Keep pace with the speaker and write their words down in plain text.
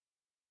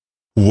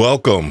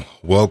Welcome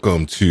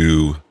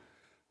to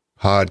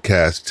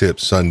Podcast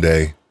Tips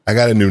Sunday. I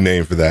got a new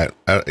name for that.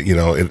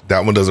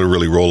 That one doesn't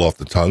really roll off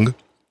the tongue,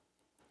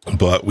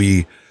 but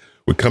we're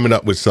coming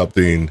up with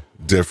something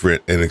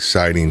different and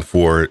exciting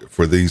for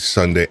these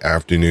Sunday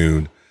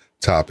afternoon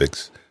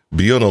topics.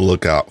 Be on the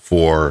lookout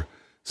for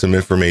some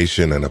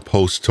information and a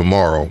post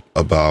tomorrow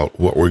about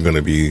what we're going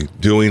to be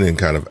doing and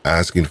kind of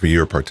asking for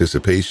your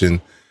participation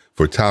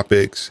for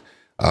topics,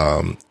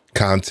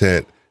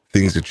 content,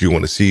 things that you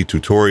want to see,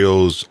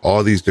 tutorials,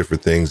 all these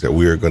different things that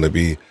we are going to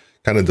be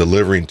kind of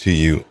delivering to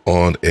you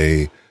on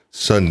a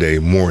Sunday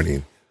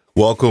morning.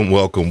 Welcome.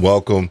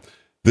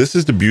 This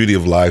is the beauty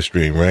of live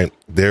stream, right?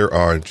 There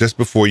are, just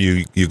before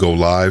you go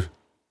live,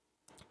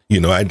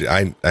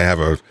 I have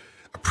a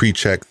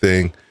pre-check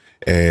thing,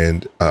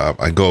 and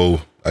I go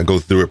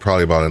through it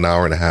probably about an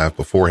hour and a half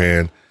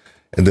beforehand.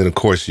 And then of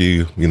course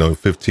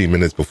 15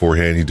 minutes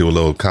beforehand, you do a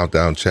little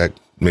countdown check,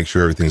 make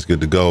sure everything's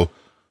good to go.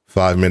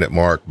 5-minute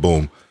mark,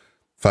 boom.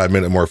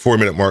 5-minute mark,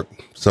 4-minute mark,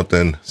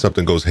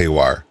 something goes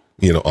haywire,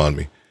 on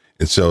me.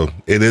 And so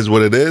it is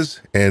what it is.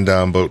 And,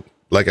 but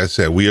like I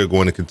said, we are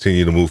going to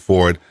continue to move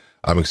forward.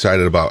 I'm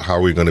excited about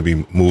how we're going to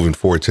be moving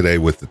forward today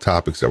with the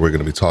topics that we're going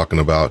to be talking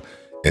about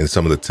and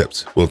some of the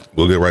tips.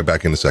 We'll get right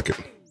back in a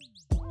second.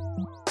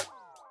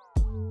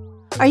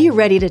 Are you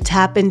ready to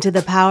tap into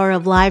the power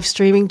of live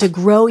streaming to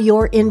grow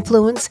your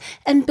influence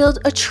and build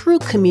a true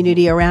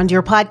community around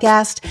your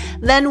podcast?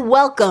 Then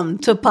welcome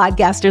to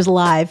Podcasters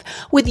Live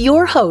with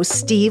your host,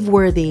 Steve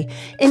Worthy.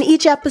 In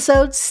each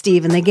episode,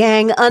 Steve and the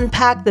gang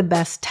unpack the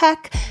best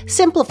tech,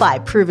 simplify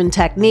proven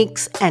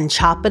techniques, and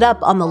chop it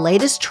up on the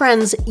latest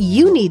trends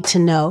you need to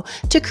know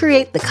to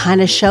create the kind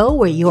of show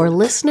where your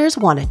listeners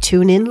want to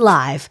tune in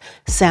live.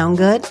 Sound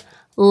good?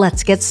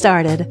 Let's get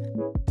started.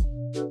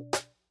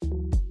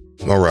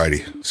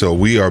 Alrighty, so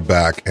we are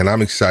back, and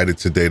I'm excited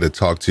today to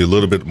talk to you a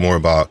little bit more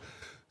about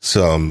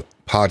some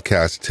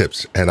podcast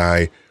tips. And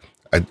I'm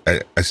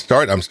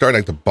starting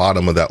at the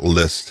bottom of that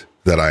list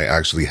that I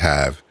actually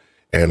have,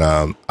 and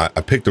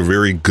I picked a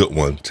very good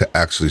one to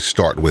actually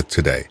start with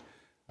today.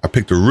 I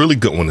picked a really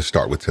good one to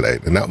start with today,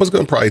 and that was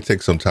going to probably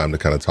take some time to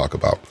kind of talk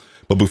about.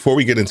 But before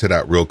we get into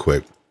that real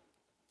quick,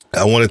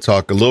 I want to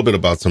talk a little bit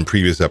about some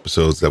previous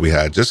episodes that we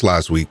had just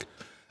last week.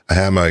 I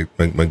had my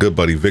good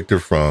buddy Victor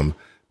from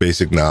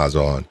Basic NAS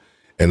on,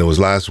 and it was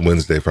last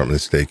Wednesday, if I'm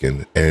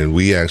mistaken, and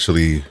we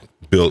actually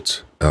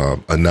built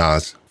a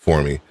NAS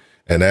for me,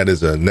 and that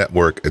is a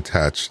network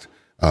attached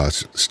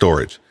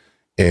storage.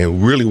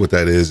 And really what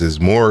that is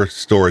more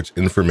storage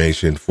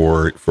information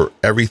for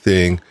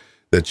everything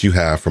that you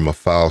have from a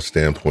file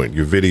standpoint,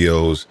 your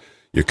videos,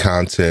 your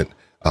content,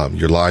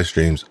 your live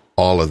streams,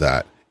 all of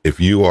that. If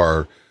you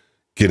are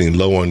getting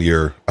low on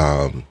your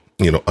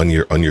on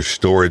your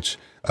storage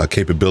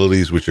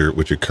capabilities with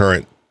your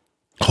current,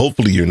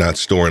 hopefully you're not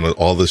storing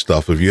all this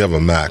stuff. If you have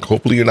a Mac,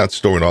 hopefully you're not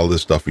storing all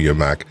this stuff in your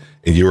Mac,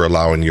 and you're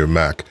allowing your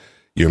Mac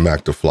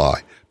to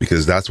fly,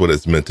 because that's what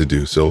it's meant to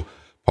do. So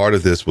part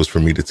of this was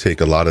for me to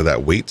take a lot of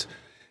that weight,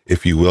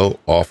 if you will,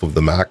 off of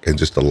the Mac and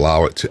just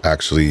allow it to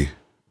actually,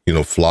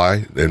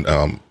 fly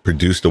and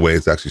produce the way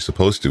it's actually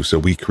supposed to. So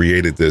we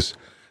created this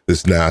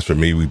NAS for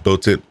me. We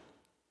built it.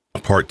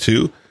 Part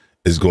 2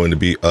 is going to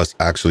be us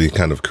actually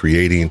kind of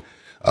creating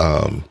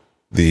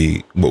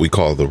what we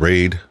call the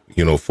RAID,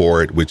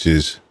 for it, which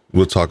is,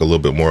 we'll talk a little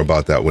bit more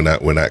about that when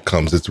that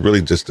comes. It's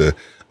really just a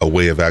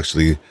way of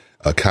actually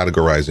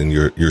categorizing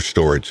your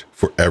storage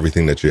for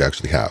everything that you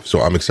actually have.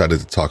 So I'm excited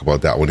to talk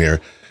about that one here.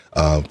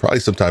 Probably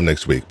sometime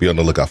next week. Be on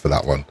the lookout for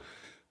that one.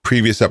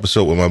 Previous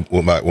episode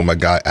with my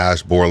guy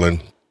Ash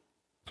Borland.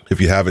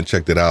 If you haven't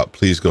checked it out,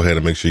 please go ahead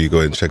and make sure you go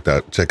ahead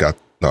and check out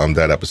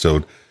that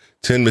episode.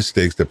 10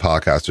 mistakes that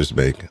podcasters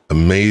make.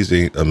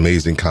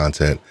 Amazing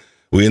content.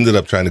 We ended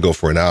up trying to go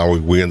for an hour.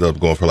 We ended up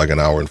going for like an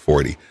hour and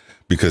 40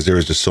 because there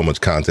was just so much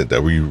content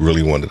that we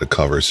really wanted to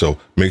cover. So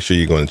make sure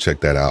you go and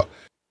check that out.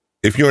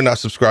 If you're not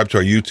subscribed to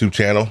our YouTube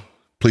channel,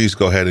 please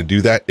go ahead and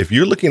do that. If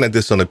you're looking at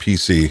this on a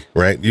PC,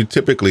 right, you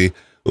typically,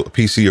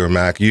 PC or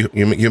Mac, you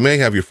may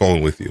have your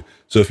phone with you.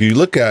 So if you're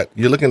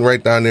looking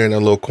right down there in that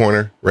little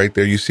corner right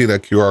there, you see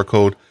that QR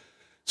code.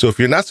 So if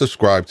you're not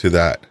subscribed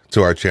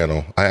to our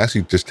channel, I ask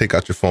you just take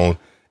out your phone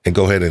and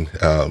go ahead and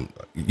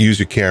use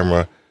your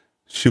camera,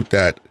 shoot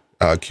that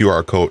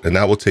QR code, and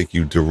that will take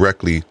you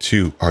directly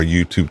to our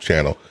YouTube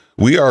channel.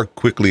 We are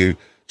quickly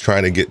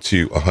trying to get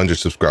to 100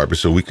 subscribers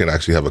so we can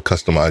actually have a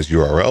customized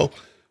URL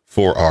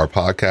for our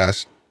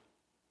podcast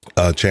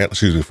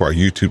channel, for our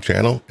YouTube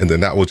channel. And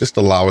then that will just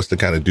allow us to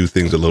kind of do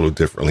things a little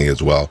differently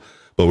as well.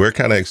 But we're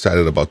kind of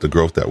excited about the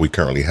growth that we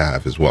currently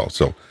have as well.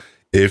 So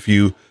if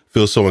you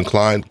feel so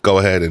inclined, go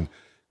ahead and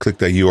click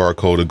that URL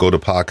code and go to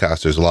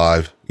Podcasters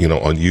Live,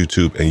 on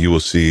YouTube, and you will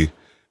see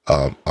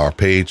our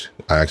page.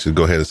 I actually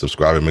go ahead and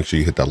subscribe and make sure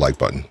you hit that like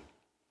button.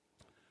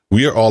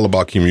 We are all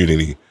about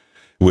community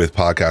with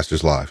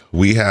Podcasters Live.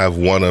 We have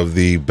one of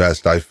the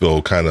best, I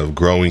feel, kind of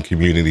growing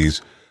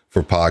communities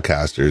for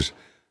podcasters.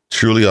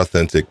 Truly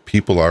authentic.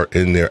 People are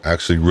in there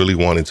actually really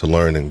wanting to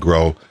learn and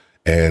grow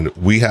And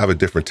we have a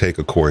different take,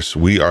 of course.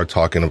 We are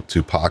talking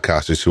to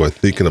podcasters who are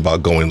thinking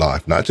about going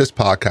live, not just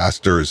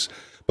podcasters,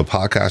 but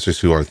podcasters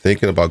who are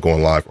thinking about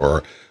going live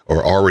or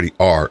already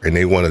are, and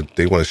they want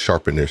to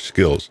sharpen their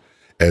skills.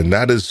 And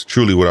that is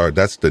truly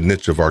that's the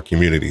niche of our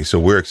community. So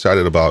we're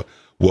excited about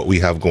what we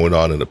have going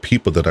on and the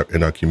people that are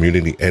in our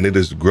community, and it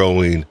is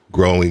growing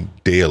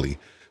daily.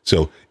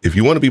 So if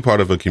you want to be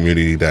part of a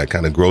community that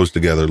kind of grows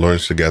together,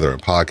 learns together,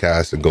 and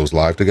podcasts and goes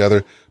live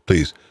together,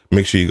 please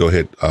make sure you go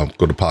to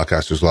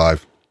Podcasters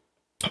Live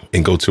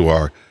and go to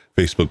our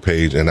Facebook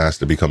page and ask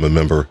to become a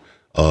member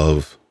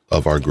of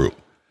our group.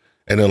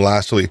 And then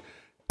lastly,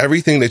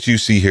 everything that you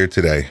see here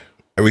today,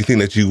 everything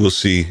that you will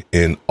see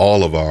in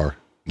all of our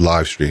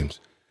live streams,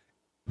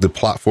 the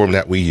platform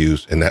that we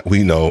use and that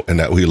we know and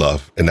that we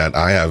love and that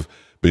I have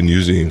been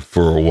using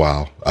for a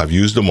while. I've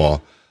used them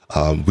all.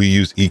 We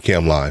use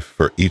Ecamm Live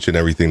for each and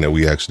everything that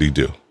we actually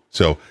do.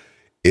 So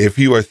if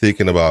you are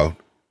thinking about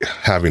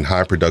having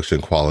high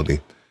production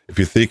quality, if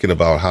you're thinking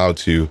about how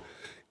to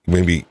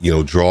maybe,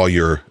 draw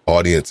your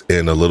audience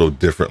in a little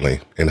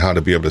differently and how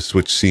to be able to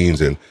switch scenes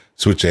and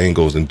switch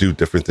angles and do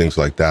different things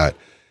like that,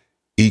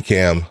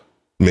 Ecamm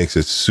makes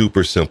it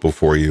super simple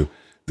for you.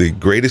 The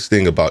greatest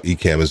thing about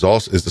Ecamm is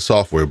the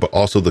software, but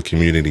also the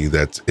community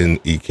that's in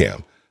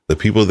Ecamm. The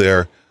people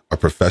there are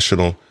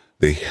professional.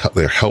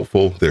 They're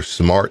helpful. They're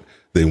smart.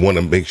 They want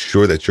to make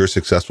sure that you're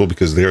successful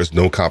because there is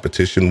no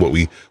competition. What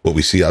we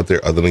see out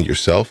there other than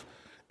yourself,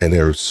 and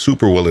they're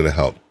super willing to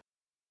help.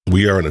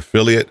 We are an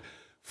affiliate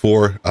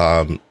for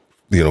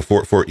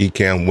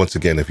Ecamm. Once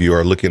again, if you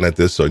are looking at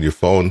this on your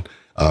phone,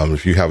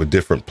 if you have a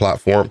different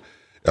platform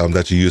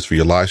that you use for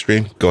your live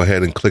stream, go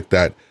ahead and click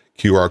that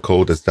QR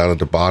code that's down at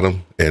the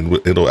bottom, and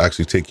it'll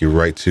actually take you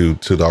right to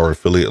our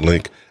affiliate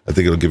link. I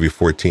think it'll give you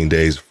 14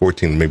 days,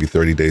 maybe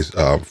 30 days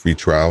free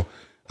trial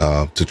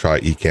to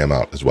try Ecamm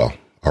out as well.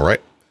 All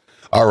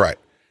right.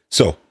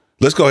 So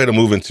let's go ahead and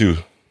move into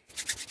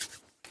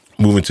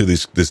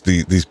these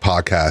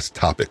podcast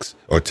topics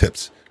or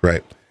tips,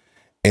 right?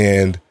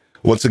 And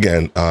once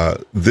again,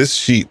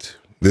 this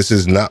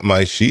is not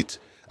my sheet.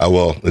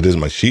 It is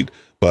my sheet,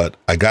 but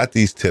I got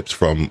these tips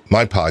from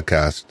my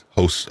podcast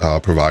host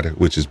provider,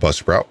 which is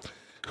Buzzsprout,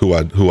 who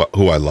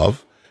I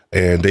love,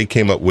 and they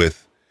came up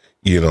with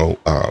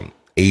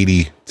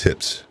 80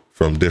 tips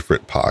from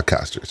different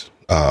podcasters,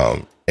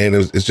 and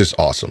it's just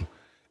awesome.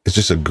 It's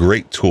just a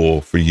great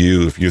tool for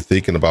you if you're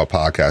thinking about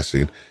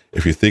podcasting,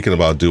 if you're thinking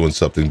about doing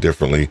something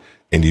differently,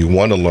 and you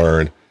want to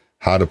learn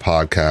how to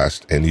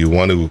podcast, and you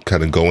want to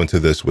kind of go into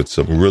this with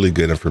some really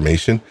good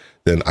information.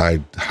 Then I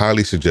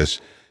highly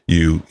suggest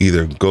you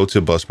either go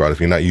to Buzzsprout. If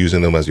you're not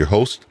using them as your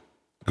host,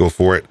 go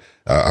for it.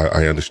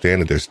 I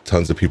understand that there's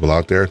tons of people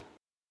out there,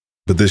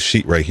 but this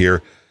sheet right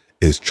here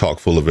is chock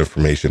full of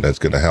information that's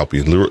going to help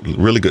you.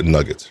 Really good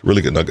nuggets.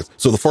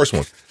 So the first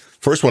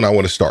one I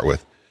want to start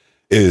with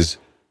is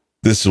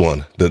this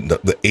one,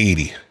 the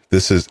 80.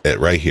 This is it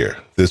right here.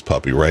 This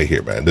puppy right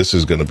here, man. This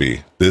is going to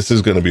be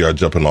our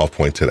jumping off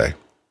point today.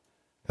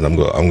 And I'm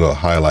going to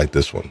highlight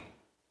this one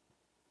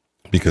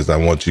because I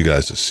want you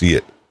guys to see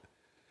it.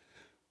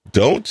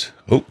 There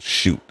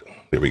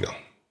we go.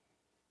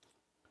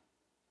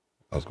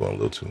 I was going a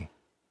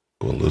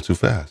little too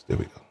fast. There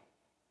we go.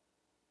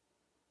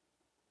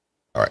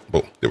 All right,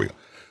 boom, there we go.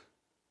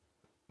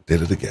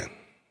 Did it again.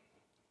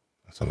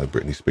 I sound like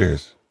Britney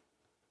Spears.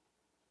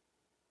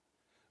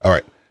 All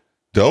right.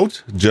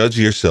 Don't judge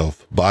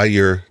yourself by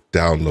your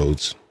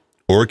downloads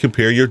or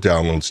compare your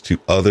downloads to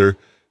other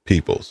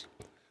people's.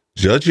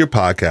 Judge your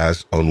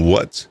podcast on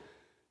what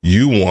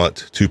you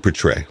want to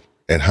portray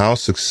and how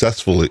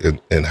successfully you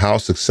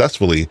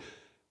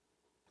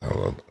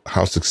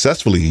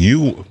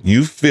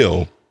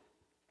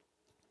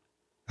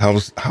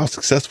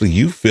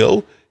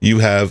feel you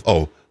have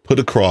put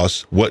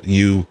across what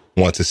you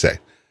want to say.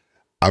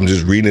 I'm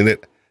just reading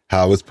it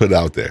how it's put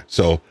out there.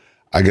 So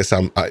I guess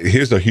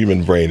here's the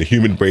human brain. The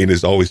human brain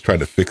is always trying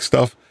to fix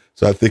stuff.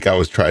 So I think I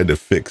was trying to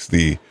fix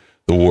the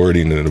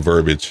wording and the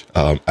verbiage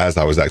as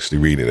I was actually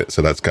reading it.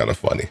 So that's kind of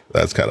funny.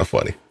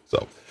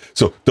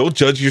 So don't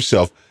judge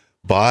yourself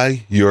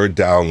by your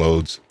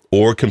downloads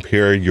or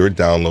compare your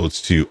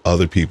downloads to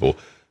other people.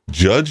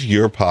 Judge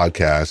your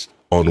podcast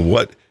on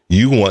what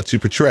you want to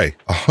portray.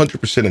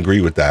 100%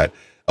 agree with that.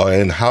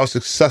 And how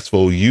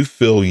successful you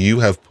feel you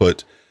have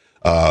put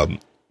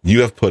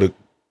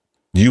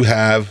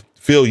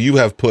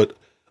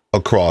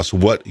across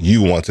what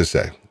you want to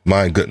say.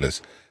 My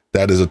goodness,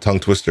 that is a tongue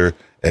twister,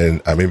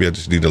 and maybe I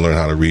just need to learn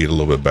how to read a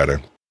little bit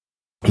better.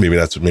 Maybe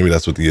that's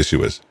what the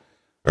issue is.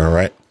 All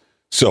right.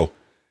 So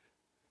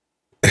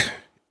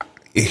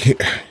the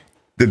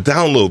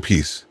download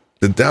piece,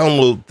 the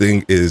download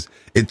thing is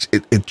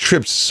it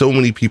trips so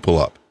many people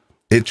up.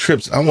 I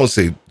won't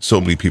say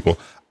so many people.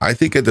 I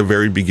think at the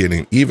very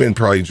beginning, even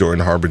probably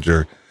Jordan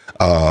Harbinger,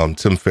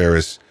 Tim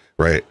Ferriss,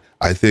 right?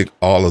 I think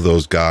all of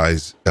those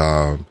guys,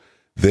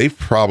 they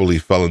probably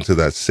fell into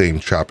that same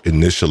trap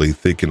initially,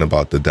 thinking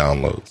about the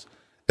downloads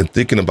and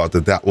thinking about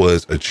that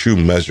was a true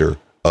measure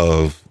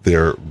of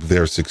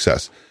their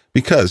success.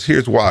 Because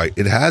here's why: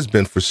 it has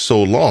been for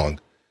so long.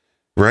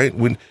 right?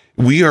 When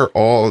we are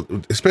all,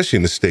 especially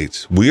in the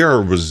States, we are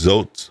a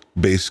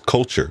results-based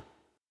culture,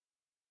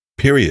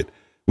 period.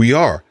 We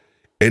are.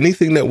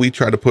 Anything that we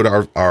try to put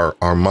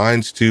our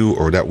minds to,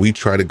 or that we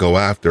try to go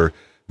after,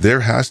 there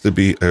has to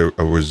be a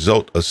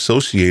result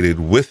associated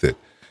with it.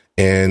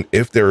 And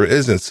if there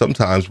isn't,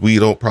 sometimes we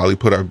don't probably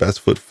put our best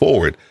foot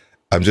forward.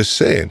 I'm just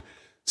saying,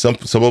 some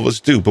of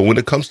us do. But when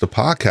it comes to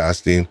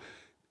podcasting,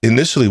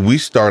 initially we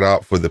start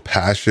out for the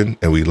passion,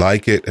 and we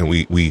like it, and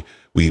we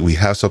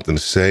have something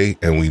to say,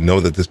 and we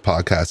know that this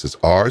podcast is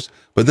ours.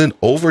 But then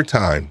over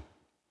time,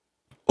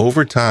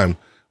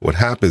 what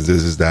happens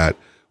is that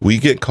we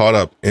get caught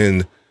up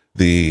in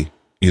the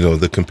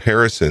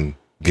comparison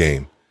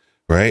game,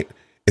 right?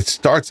 It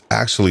starts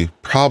actually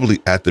probably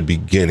at the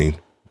beginning,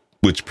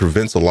 which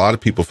prevents a lot of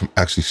people from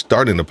actually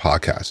starting a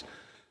podcast.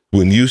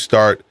 When you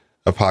start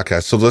a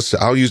podcast, so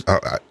I'll use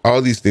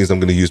all these things. I'm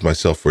going to use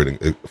myself for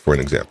an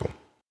example.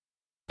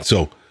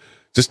 So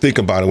just think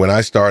about it. When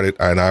I started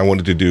and I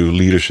wanted to do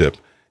leadership,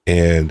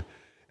 and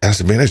I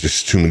said, man, there's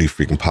just too many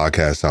freaking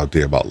podcasts out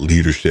there about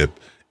leadership,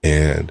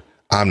 and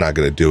I'm not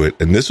going to do it.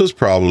 And this was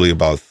probably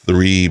about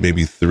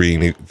maybe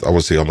I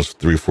would say almost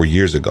 3 or 4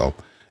 years ago.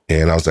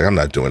 And I was like, I'm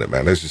not doing it,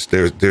 man. There's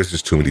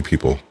just too many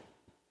people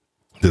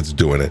that's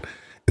doing it.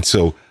 And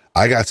so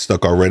I got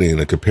stuck already in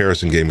a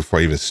comparison game before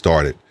I even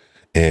started.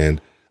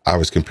 And I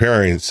was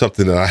comparing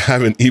something that I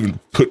haven't even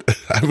put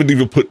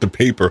to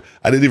paper.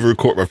 I didn't even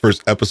record my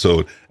first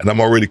episode. And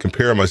I'm already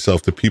comparing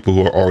myself to people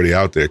who are already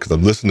out there, because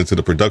I'm listening to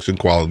the production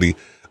quality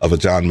of a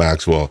John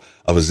Maxwell,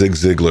 of a Zig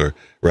Ziglar,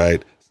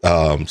 right?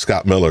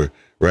 Scott Miller,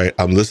 right?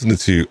 I'm listening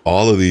to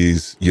all of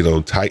these,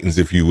 titans,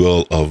 if you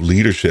will, of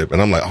leadership.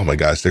 And I'm like, oh my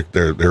gosh,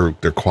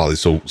 their quality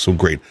is so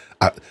great.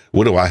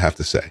 What do I have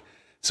to say?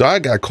 So I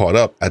got caught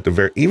up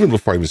even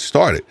before I even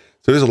started.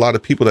 So there's a lot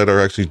of people that are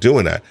actually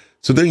doing that.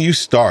 So then you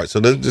start. So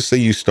then just say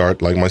you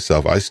start like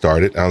myself. I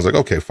started, and I was like,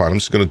 okay, fine. I'm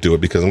just going to do it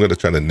because I'm going to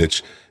try to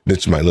niche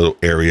my little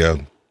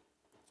area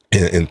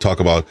and talk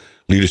about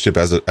leadership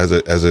as it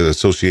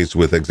associates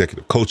with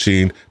executive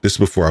coaching. This is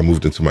before I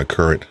moved into my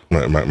current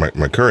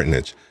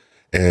niche.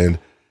 And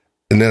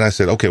then I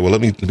said, okay, well,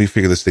 let me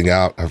figure this thing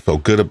out. I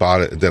felt good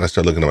about it. And then I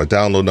started looking at my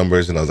download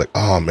numbers, and I was like,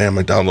 oh man,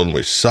 my download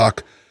numbers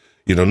suck.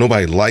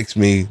 Nobody likes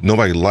me.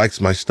 Nobody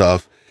likes my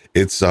stuff.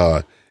 It's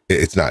not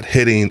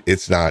hitting.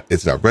 It's not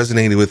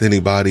resonating with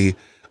anybody.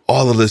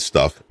 All of this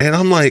stuff. And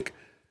I'm like,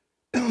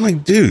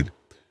 dude,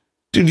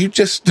 you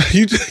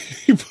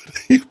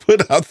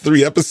put out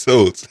 3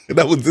 episodes. And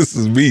this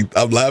is me.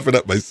 I'm laughing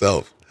at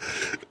myself.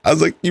 I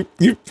was like,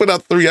 you put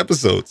out 3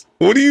 episodes.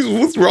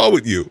 What's wrong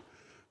with you?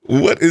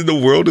 What in the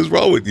world is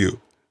wrong with you?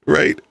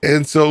 Right?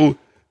 And so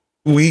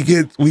we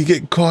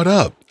get caught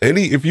up.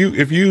 If you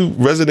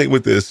resonate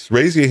with this,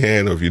 raise your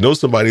hand, or if you know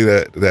somebody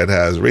that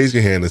has, raise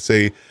your hand and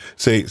say,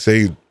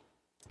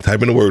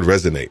 type in the word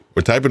resonate,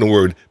 or type in the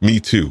word me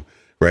too,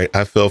 right?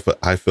 I fell for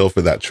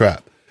that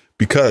trap,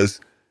 because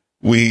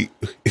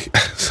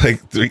it's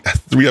like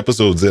three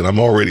episodes in, I'm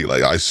already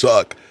like, I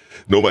suck.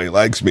 Nobody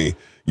likes me.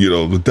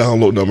 The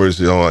download numbers,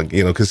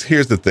 because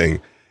here's the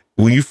thing.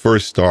 When you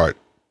first start,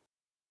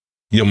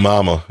 your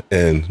mama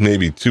and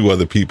maybe 2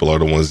 other people are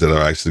the ones that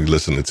are actually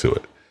listening to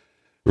it,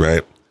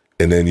 right?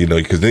 And then,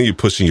 because then you're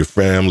pushing your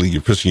family,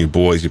 you're pushing your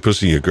boys, you're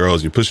pushing your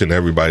girls, you're pushing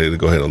everybody to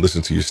go ahead and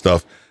listen to your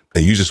stuff.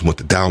 And you just want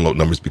the download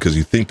numbers because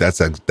you think that's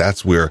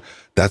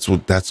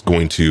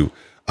going to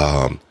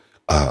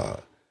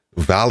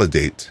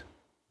validate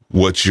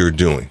what you're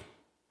doing,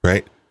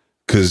 right?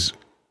 Because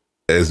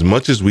as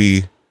much as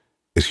we,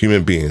 as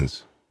human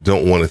beings,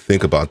 don't want to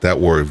think about that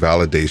word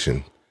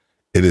validation,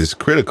 it is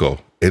critical.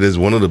 It is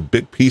one of the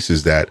big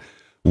pieces that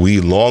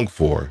we long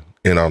for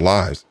in our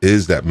lives,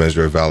 is that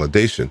measure of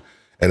validation.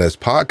 And as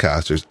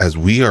podcasters,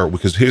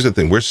 because here's the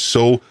thing, we're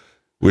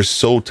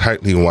so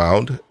tightly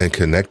wound and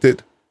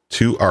connected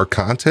to our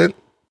content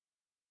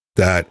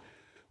that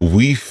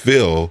we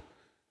feel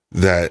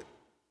that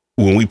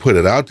when we put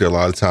it out there, a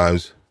lot of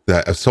times,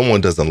 that if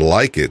someone doesn't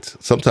like it,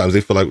 sometimes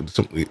they feel like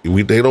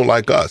they don't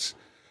like us.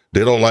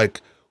 They don't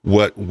like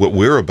what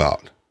we're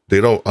about.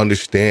 They don't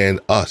understand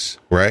us,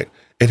 right?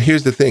 And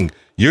here's the thing: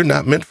 you're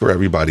not meant for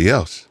everybody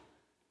else.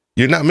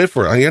 You're not meant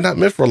for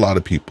a lot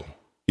of people.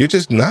 You're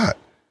just not,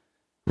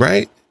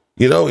 right?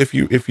 If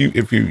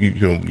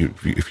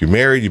you're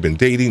married, you've been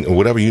dating or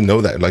whatever,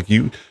 that like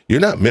you're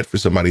not meant for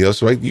somebody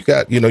else, right? You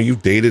got,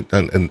 you've dated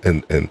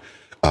and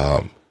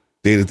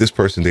dated this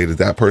person, dated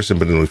that person,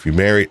 but then if you're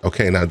married,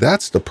 okay, now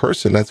that's the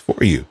person that's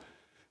for you.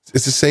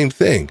 It's the same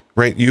thing,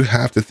 right? You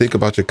have to think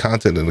about your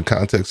content in the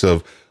context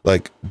of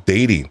like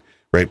dating,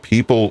 right?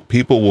 People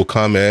will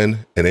come in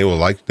and they will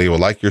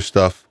like your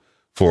stuff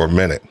for a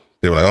minute.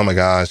 They were like, oh my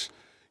gosh,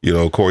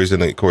 Corey's in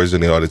the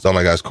audience. Oh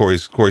my gosh,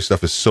 Corey's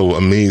stuff is so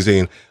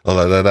amazing.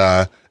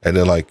 And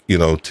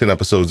then 10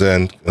 episodes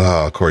in,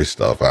 Corey's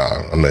stuff,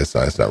 I'm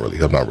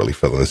not really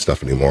feeling this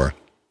stuff anymore.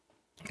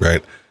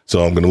 Right.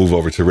 So I'm going to move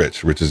over to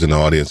Rich. Rich is in the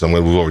audience. I'm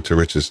going to move over to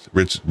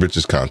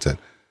Rich's content.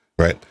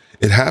 Right.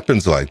 It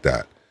happens like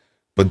that.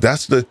 But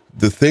that's the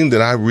thing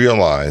that I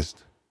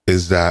realized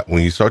is that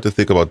when you start to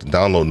think about the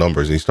download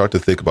numbers and you start to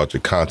think about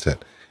your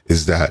content,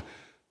 is that,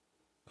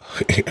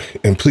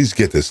 and please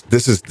get this.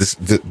 This is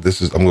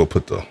I'm gonna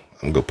put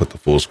the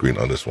full screen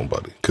on this one,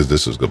 buddy, because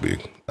this is gonna be.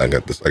 I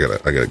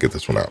gotta get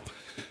this one out.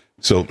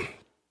 So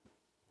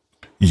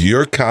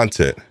your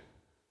content,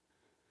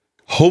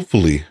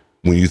 hopefully,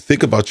 when you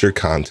think about your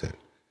content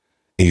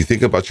and you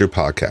think about your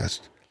podcast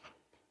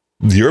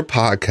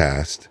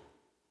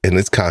and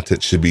its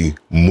content should be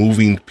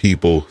moving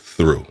people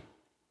through.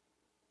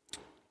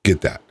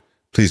 Get that.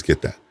 Please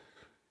get that.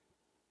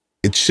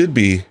 It should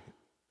be,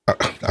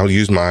 I'll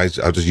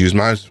just use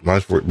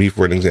mine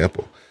for an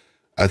example.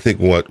 I think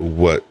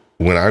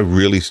when I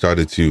really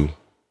started to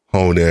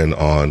hone in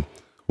on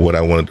what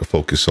I wanted to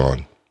focus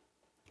on,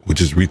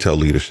 which is retail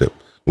leadership,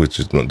 which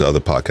is the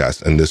other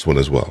podcast and this one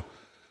as well,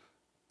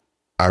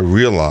 I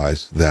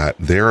realized that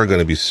there are going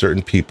to be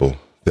certain people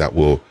that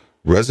will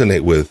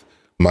resonate with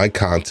my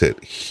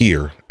content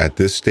here at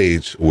this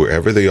stage,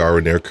 wherever they are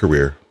in their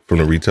career from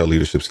a retail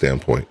leadership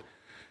standpoint.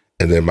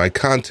 And then my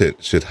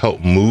content should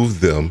help move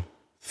them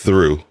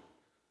through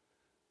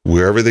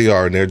wherever they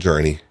are in their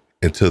journey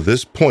until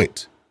this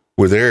point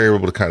where they're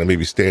able to kind of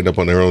maybe stand up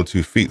on their own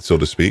 2 feet, so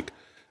to speak.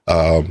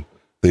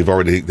 They've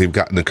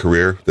gotten the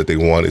career that they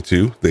wanted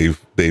to.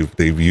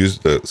 They've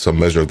used some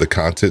measure of the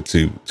content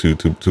to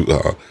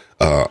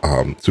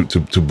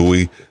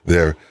buoy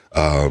their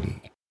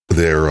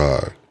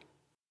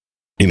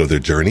their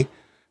journey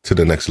to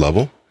the next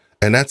level,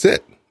 and that's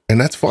it, and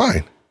that's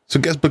fine.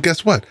 But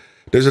guess what?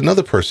 There's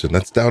another person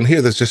that's down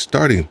here that's just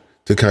starting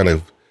to kind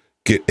of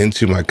get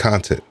into my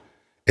content,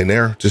 and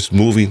they're just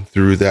moving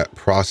through that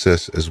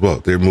process as well.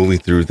 They're moving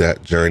through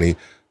that journey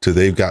till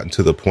they've gotten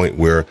to the point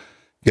where,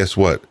 guess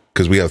what?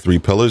 Because we have 3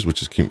 pillars,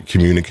 which is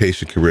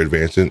communication, career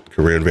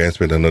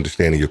advancement, and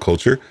understanding your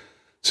culture.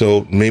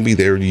 So maybe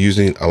they're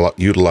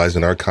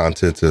utilizing our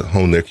content to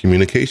hone their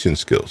communication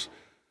skills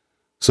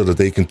so that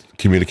they can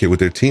communicate with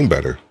their team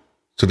better,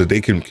 so that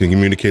they can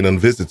communicate on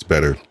visits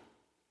better,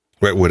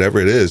 right? Whatever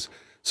it is.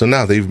 So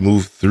now they've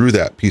moved through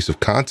that piece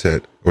of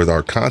content or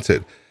our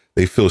content.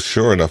 They feel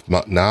sure enough.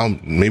 Now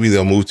maybe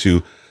they'll move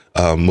to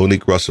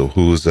Monique Russell,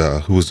 who's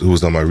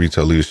on my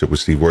retail leadership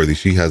with Steve Worthy.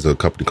 She has a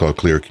company called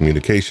Clear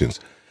Communications,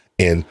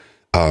 and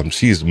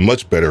she's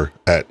much better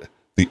at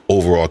the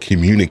overall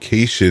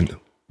communication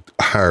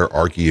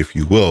hierarchy, if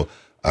you will.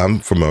 I'm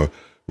from a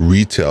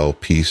retail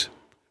piece,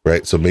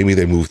 right? So maybe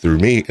they move through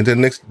me, and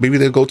then next, maybe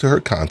they'll go to her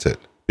content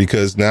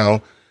because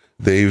now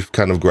they've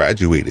kind of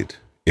graduated,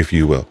 if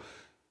you will.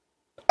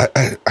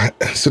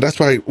 So that's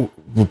why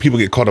when people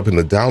get caught up in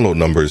the download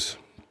numbers,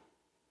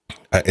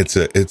 it's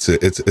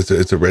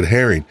a red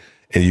herring,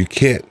 and you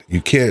can't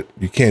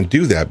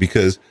do that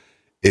because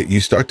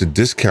you start to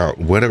discount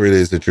whatever it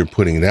is that you're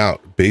putting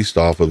out based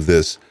off of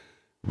this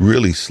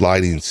really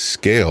sliding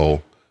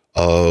scale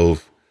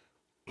of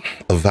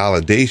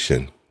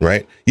validation,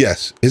 right?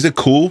 Yes. Is it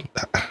cool?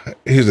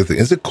 Here's the thing.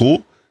 Is it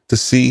cool to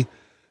see,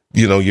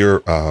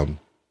 your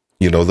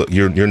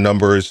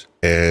numbers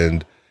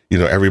and,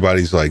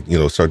 everybody's like,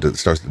 starts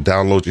to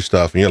download your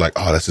stuff and you're like,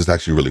 oh, this is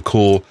actually really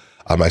cool.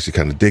 I'm actually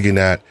kind of digging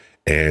that.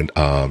 And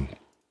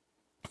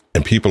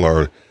people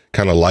are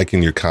kind of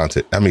liking your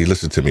content. I mean,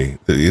 listen to me.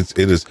 It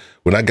is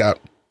when I got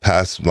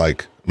past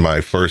like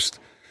my first,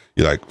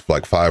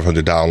 like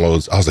 500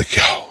 downloads, I was like,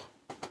 yo,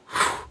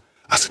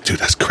 I was like, dude,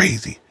 that's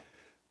crazy.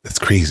 That's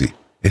crazy.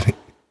 And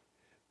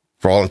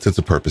for all intents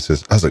and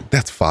purposes, I was like,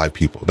 that's 5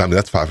 people. I mean,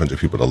 that's 500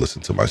 people that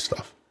listen to my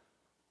stuff,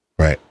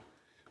 right?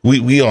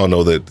 We all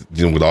know that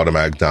with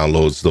automatic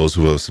downloads, those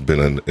who have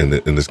been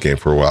in this game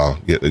for a while,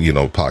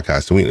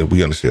 podcasting,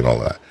 we understand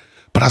all of that.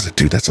 But I was like,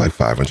 dude, that's like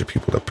 500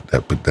 people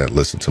that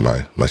listen to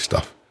my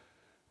stuff.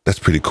 That's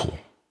pretty cool.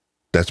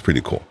 That's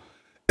pretty cool.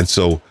 And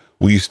so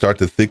we start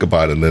to think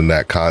about it in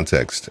that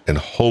context, and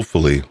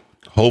hopefully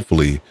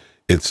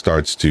it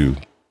starts to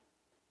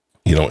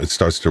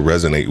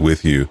resonate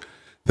with you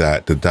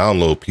that the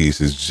download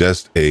piece is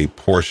just a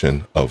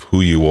portion of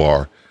who you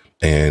are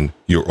and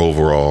your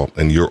overall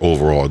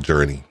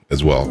journey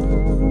as well.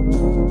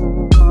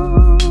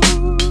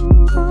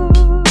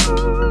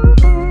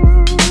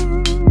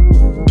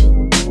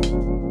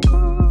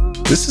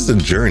 This is a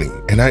journey,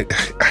 and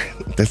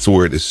that's the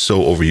word is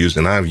so overused,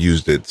 and I've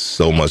used it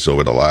so much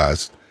over the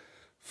last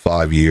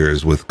 5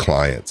 years with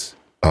clients,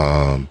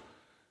 and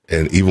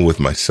even with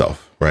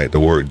myself, right? The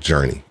word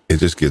journey, it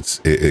just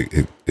gets,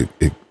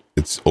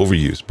 it's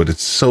overused, but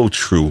it's so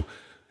true.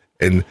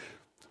 And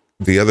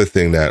the other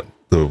thing that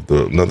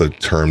another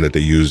term that they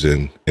use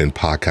in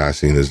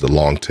podcasting is the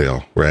long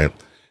tail, right?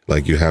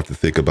 Like you have to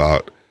think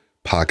about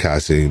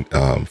podcasting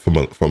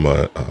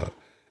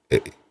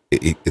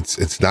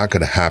it's not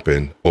going to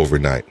happen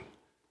overnight,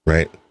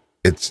 right?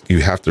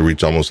 You have to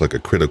reach almost like a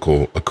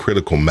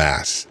critical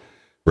mass,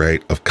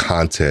 right, of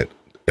content,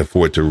 and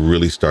for it to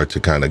really start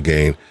to kind of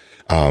gain.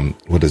 Who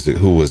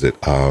was it?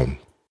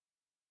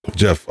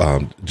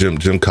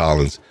 Jim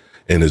Collins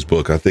in his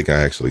book. I think I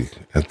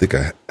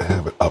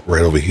have it up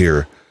right over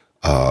here.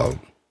 I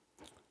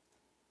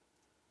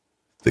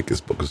think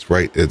his book is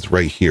right. It's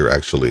right here,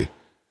 actually.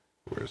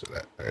 Where is it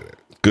at? Right.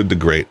 Good to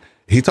Great.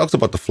 He talks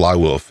about the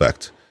flywheel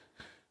effect,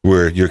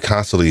 where you're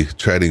constantly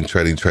treading,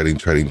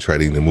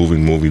 and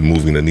moving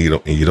the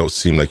needle, and you don't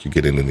seem like you're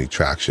getting any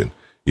traction.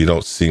 You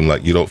don't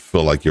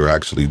feel like you're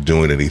actually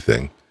doing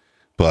anything.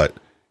 But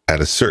at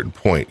a certain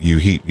point,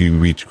 you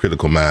reach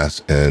critical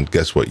mass, and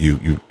guess what?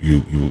 You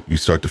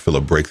start to feel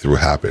a breakthrough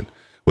happen,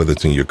 whether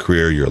it's in your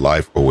career, your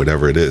life, or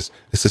whatever it is.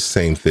 It's the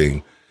same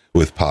thing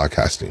with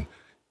podcasting.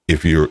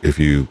 If you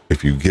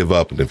give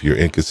up, and if you're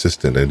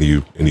inconsistent, and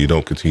you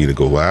don't continue to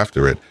go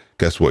after it,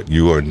 guess what?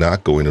 You are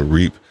not going to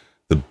reap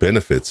the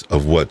benefits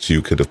of what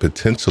you could have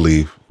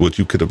potentially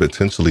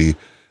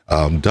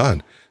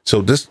done.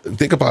 So just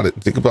think about it.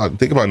 Think about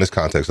in this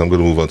context. I'm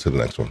going to move on to the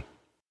next one.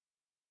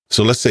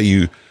 So let's say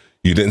you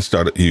didn't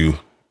start a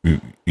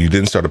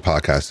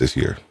podcast this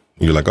year.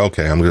 You're like,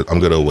 okay, I'm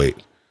going to wait.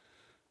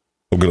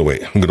 I'm going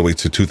to wait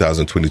to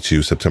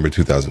 2022, September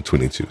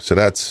 2022. So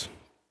that's,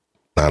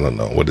 I don't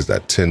know, what is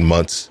that? 10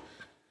 months.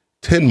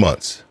 10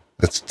 months.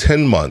 That's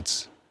 10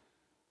 months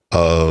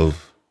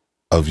of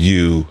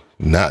you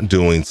not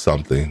doing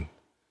something.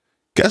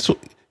 Guess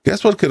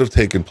what could have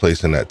taken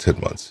place in that 10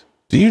 months?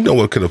 Do you know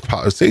what could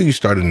have, say you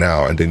started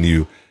now, and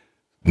then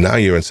now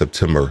you're in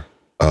September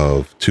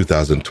of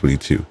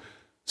 2022.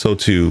 So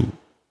to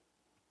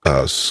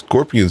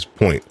Scorpion's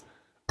point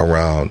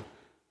around,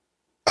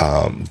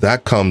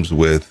 that comes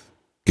with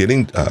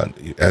getting,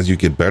 as you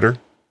get better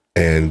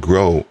and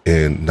grow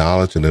in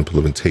knowledge and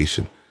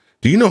implementation.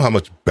 Do you know how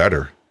much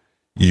better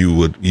you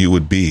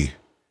would be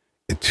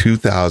in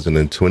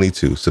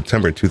 2022,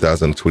 September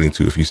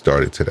 2022, if you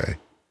started today?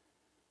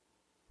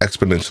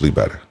 Exponentially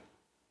better.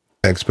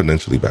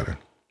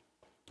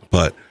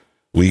 But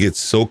we get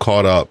so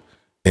caught up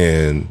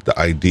in the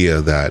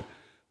idea that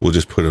we'll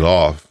just put it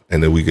off,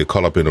 and then we get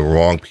caught up in the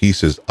wrong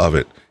pieces of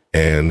it,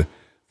 and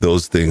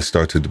those things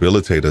start to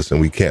debilitate us, and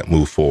we can't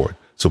move forward.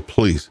 So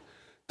please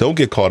don't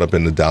get caught up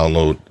in the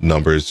download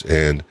numbers.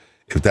 And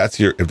if that's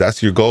your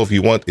goal, if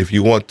you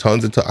want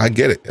tons of, I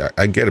get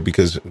it,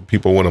 because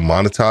people want to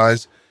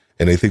monetize,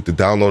 and they think the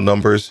download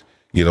numbers,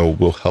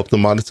 will help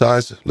them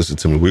monetize. Listen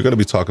to me. We're going to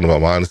be talking about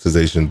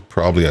monetization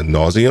probably ad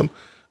nauseum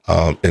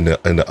in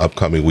the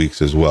upcoming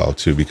weeks as well,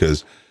 too,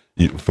 because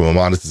from a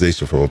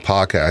monetization, from a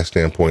podcast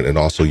standpoint, and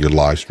also your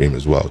live stream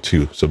as well,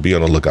 too. So be on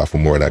the lookout for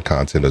more of that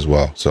content as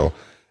well. So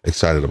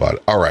excited about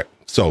it. All right.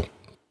 So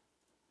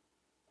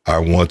I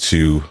want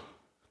to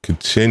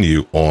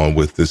continue on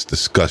with this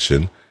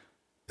discussion.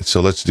 So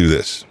let's do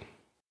this.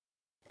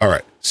 All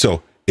right.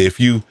 So if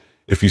you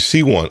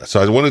see one,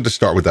 so I wanted to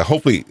start with that.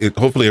 Hopefully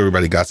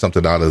everybody got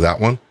something out of that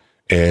one.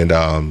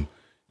 And,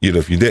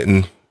 if you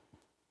didn't,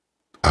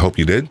 I hope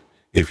you did.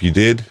 If you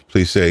did,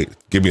 please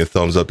give me a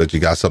thumbs up that you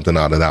got something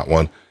out of that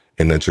one,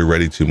 and that you're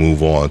ready to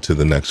move on to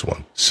the next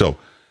one. So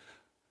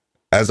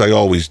as I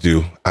always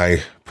do,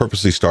 I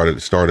purposely started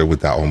with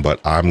that one, but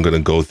I'm going to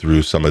go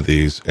through some of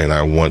these, and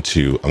I'm going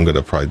to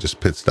probably just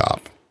pit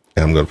stop,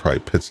 and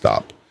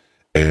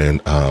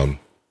and,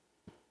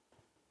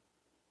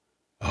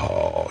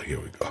 here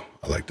we go.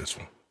 I like this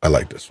one.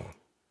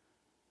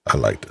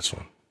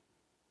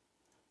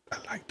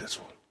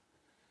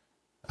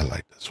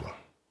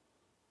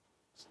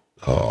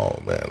 Oh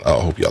man, I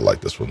hope y'all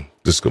like this one.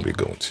 This is going to be a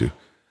good one too.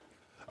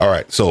 All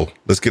right, so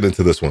let's get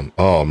into this one.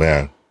 Oh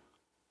man.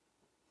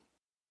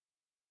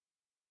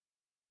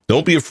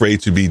 Don't be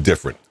afraid to be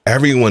different.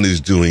 Everyone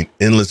is doing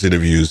endless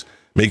interviews,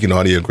 making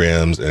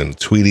audiograms, and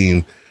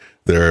tweeting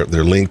their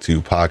link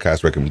to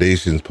podcast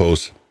recommendations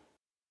posts.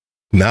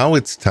 Now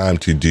it's time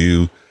to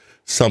do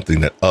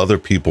something that other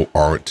people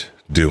aren't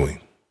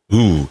doing.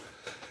 Ooh,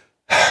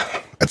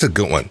 that's a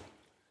good one.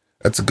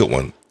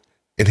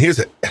 And here's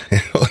it.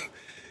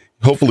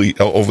 Hopefully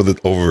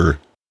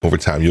over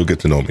time, you'll get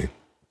to know me.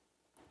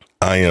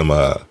 I'm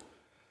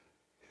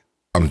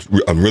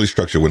really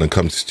structured when it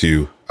comes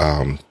to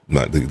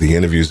the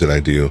interviews that I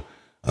do,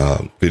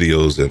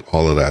 videos and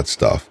all of that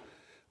stuff.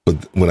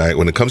 But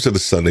when it comes to the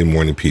Sunday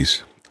morning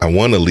piece, I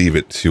want to leave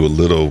it to a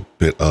little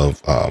bit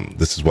of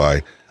this is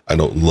why I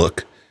don't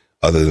look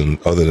other than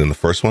the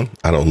first one.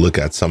 I don't look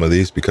at some of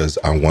these because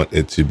I want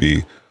it to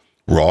be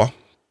raw,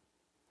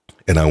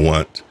 and I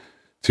want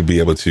to be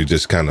able to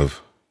just kind of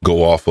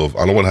go off of.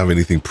 I don't want to have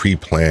anything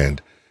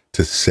pre-planned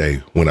to say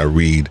when I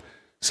read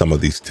some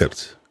of these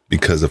tips,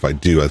 because if I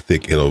do, I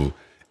think it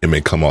may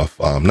come off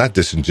not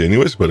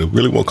disingenuous, but it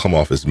really won't come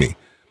off as me.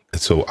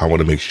 And so I want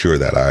to make sure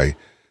that I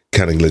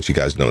kind of let you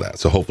guys know that.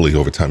 So hopefully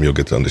over time you'll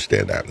get to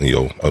understand that, and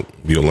you'll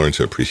learn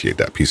to appreciate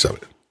that piece of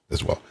it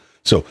as well.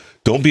 So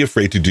don't be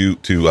afraid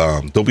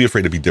don't be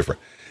afraid to be different.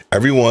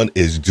 Everyone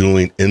is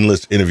doing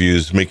endless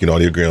interviews, making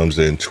audiograms,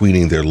 and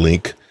tweeting their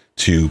link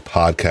to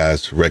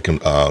podcast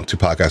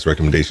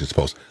recommendations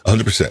posts.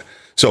 100%.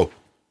 So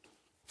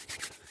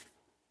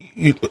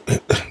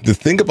the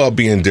thing about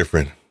being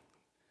different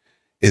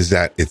is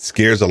that it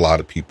scares a lot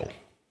of people,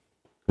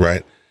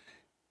 right?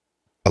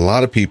 A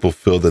lot of people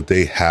feel that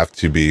they have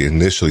to be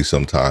initially,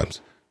 sometimes,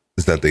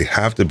 is that they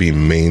have to be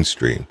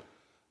mainstream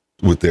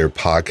with their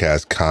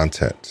podcast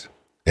content.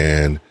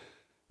 And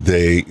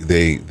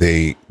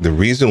the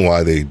reason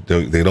why they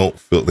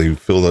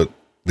feel that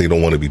they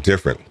don't want to be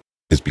different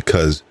is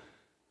because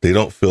they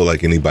don't feel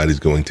like anybody's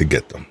going to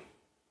get them.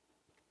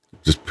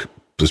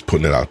 Just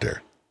putting it out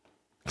there.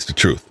 It's the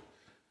truth.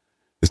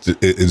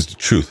 It is the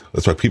truth.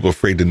 That's why people are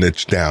afraid to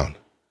niche down.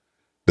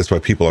 That's why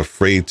people are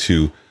afraid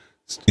to,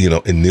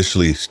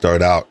 initially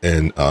start out,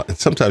 and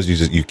sometimes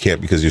you can't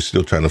because you're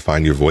still trying to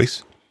find your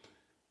voice.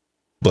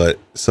 But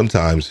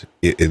sometimes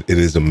it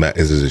is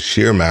a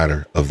sheer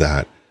matter of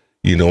that.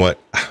 You know what?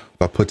 If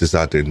I put this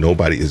out there,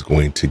 nobody is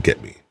going to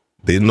get me.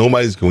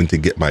 Nobody's going to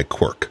get my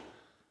quirk.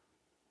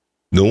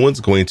 No one's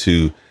going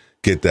to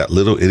get that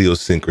little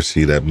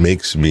idiosyncrasy that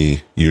makes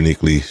me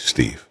uniquely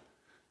Steve,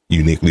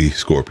 uniquely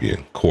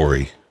Scorpion,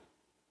 Corey,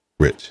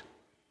 Rich.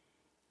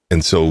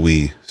 And so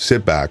we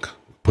sit back,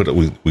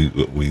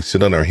 we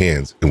sit on our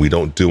hands and we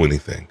don't do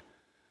anything.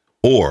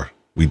 Or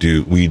we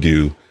do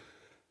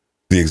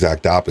the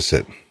exact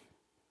opposite.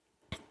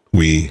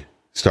 We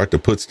start to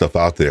put stuff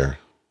out there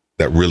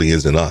that really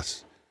isn't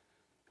us.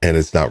 And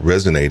it's not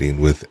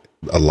resonating with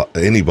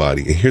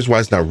anybody. And here's why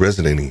it's not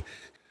resonating.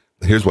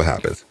 Here's what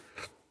happens.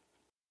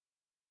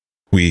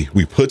 We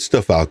put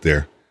stuff out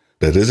there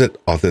that isn't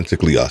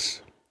authentically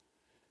us.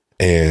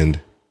 And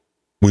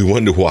we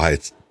wonder why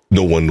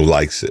no one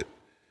likes it.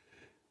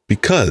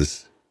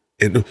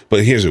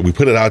 But here's it. We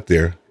put it out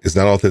there. It's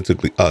not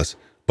authentically us,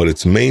 but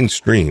it's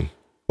mainstream,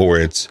 or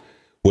it's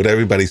what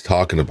everybody's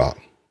talking about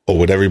or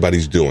what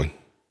everybody's doing.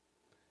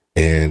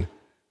 And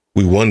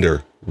we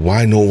wonder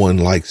why no one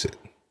likes it.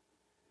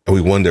 And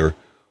we wonder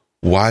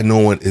why no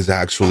one is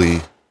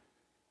actually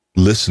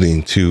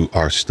listening to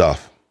our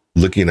stuff,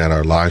 looking at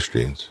our live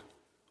streams,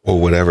 or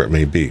whatever it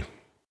may be.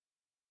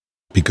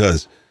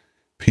 Because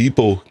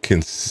people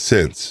can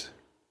sense.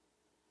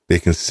 They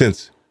can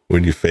sense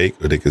when you're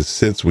fake, or they can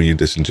sense when you're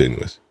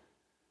disingenuous.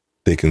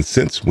 They can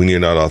sense when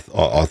you're not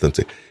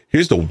authentic.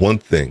 Here's the one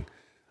thing,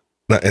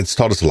 and it's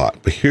taught us a lot,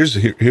 but here's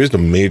the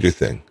major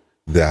thing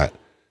that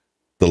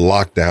the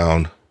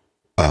lockdown,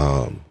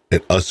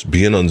 and us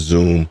being on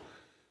Zoom,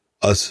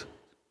 a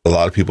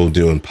lot of people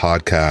doing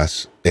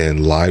podcasts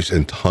and lives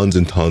and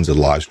tons of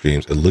live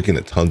streams and looking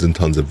at tons and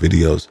tons of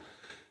videos,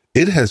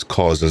 it has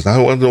caused us, I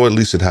don't know, at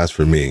least it has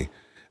for me.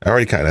 I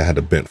already kind of had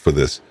a bent for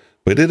this,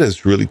 but it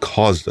has really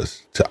caused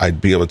us to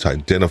be able to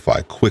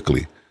identify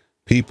quickly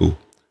people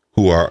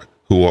who are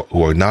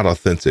not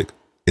authentic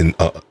in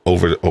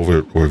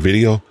over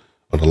video,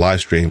 on a live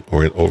stream,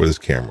 or over this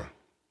camera.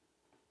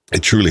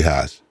 It truly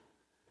has.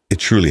 It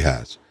truly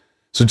has.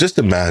 So just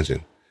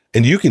imagine,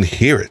 and you can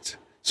hear it.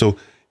 So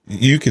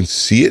you can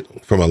see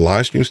it from a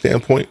live stream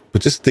standpoint,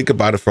 but just think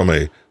about it from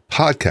a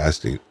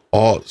podcasting,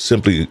 all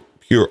simply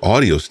pure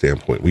audio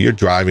standpoint. When you're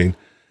driving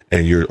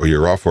and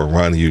you're off for a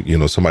run,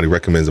 you somebody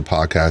recommends a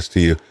podcast to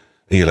you,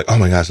 and you're like, oh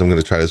my gosh, I'm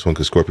going to try this one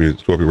because Scorpio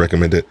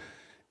recommended it,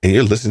 and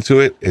you're listening to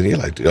it, and you're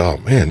like, oh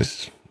man,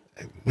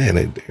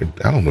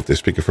 I don't know if they're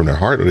speaking from their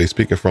heart or they're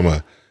speaking from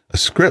a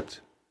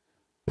script,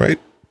 right?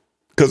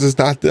 Because it's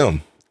not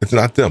them. It's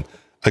not them.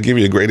 I'll give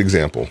you a great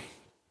example.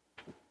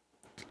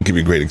 I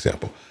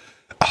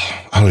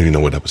don't even know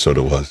what episode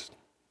it was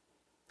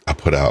I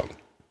put out.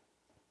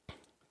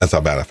 That's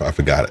how bad I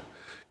forgot it.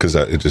 Because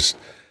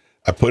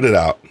I put it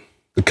out.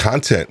 The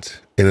content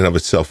in and of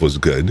itself was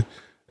good.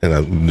 And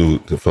I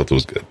felt it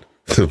was good.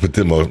 But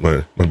then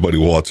my buddy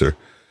Walter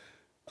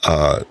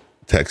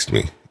texted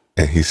me.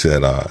 And he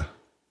said,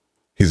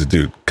 he's a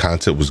dude,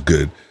 content was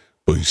good,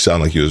 but you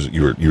sound like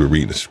you were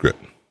reading a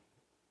script.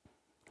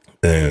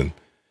 And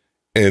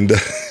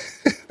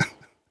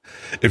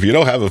if you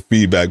don't have a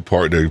feedback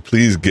partner,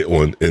 please get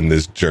one in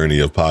this journey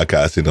of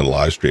podcasting and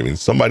live streaming.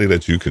 Somebody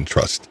that you can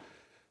trust.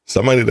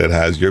 Somebody that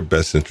has your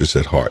best interests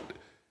at heart.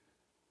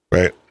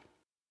 Right?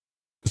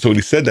 So when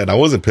he said that, I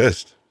wasn't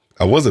pissed.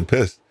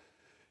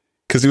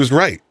 Because he was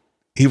right.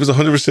 He was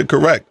 100%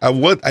 correct.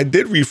 I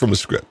did read from a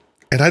script.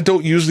 And I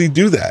don't usually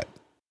do that.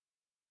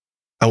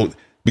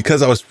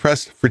 Because I was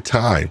pressed for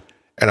time.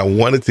 And I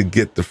wanted to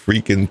get the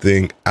freaking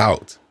thing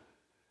out.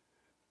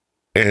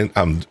 And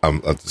I'm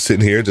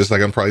sitting here just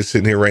like I'm probably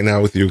sitting here right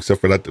now with you, except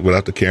for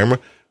without the camera.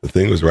 The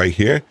thing was right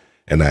here,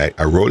 and I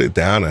wrote it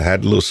down. I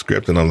had a little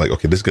script, and I'm like,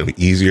 okay, this is gonna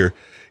be easier.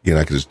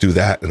 I can just do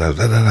that, and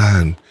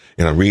and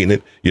I'm reading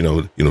it.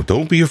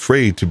 Don't be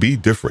afraid to be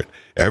different.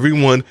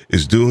 Everyone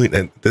is doing,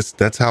 and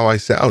that's how I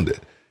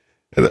sounded.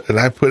 And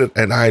I put it,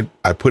 I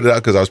put it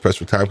out because I was pressed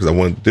for time because I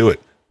wanted to do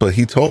it. But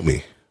he told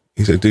me,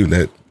 he said, dude,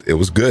 that it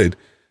was good,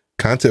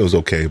 content was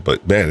okay,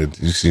 but man,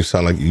 you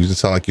sound like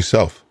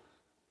yourself.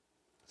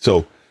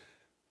 So,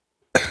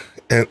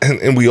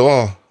 and we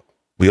all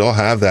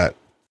have that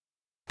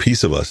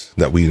piece of us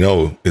that we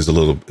know is a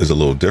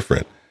little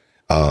different,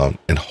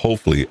 and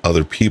hopefully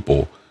other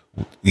people,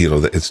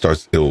 that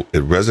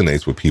it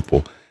resonates with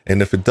people.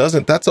 And if it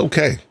doesn't, that's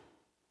okay.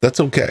 That's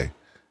okay.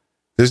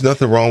 There's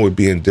nothing wrong with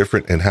being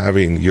different and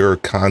having your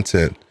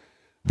content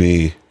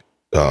be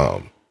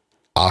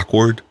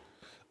awkward,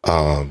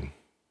 not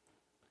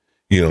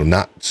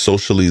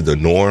socially the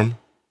norm,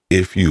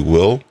 if you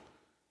will,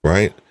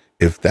 right?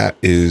 If that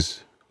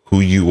is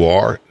who you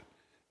are,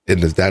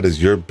 and if that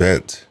is your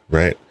bent,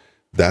 right?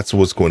 That's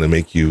what's going to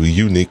make you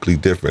uniquely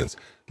different.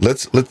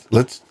 Let's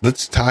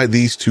tie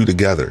these two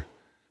together.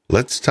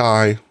 Let's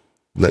tie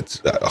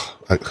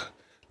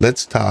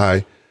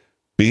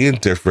being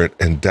different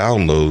and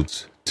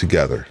downloads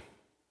together,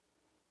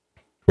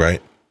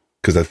 right?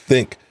 Because I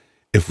think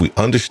if we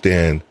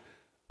understand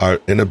our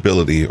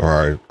inability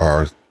or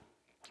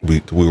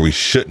where we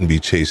shouldn't be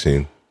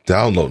chasing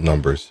download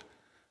numbers,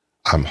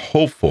 I'm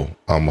hopeful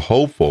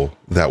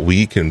that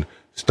we can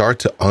start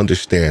to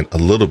understand a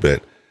little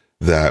bit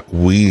that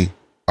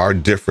our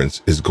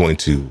difference is going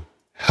to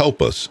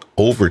help us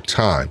over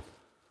time.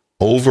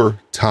 Over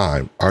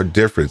time, our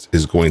difference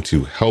is going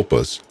to help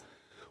us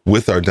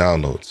with our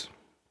downloads.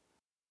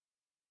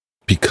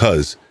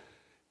 Because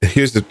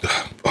here's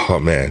oh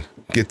man,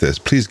 get this,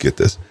 please get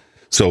this.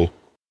 So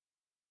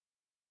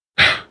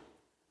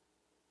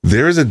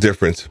there is a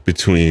difference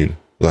between,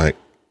 like,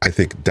 I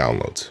think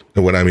downloads.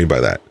 And what I mean by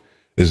that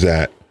is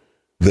that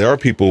there are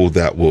people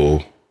that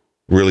will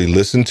really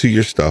listen to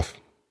your stuff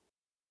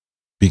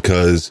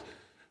because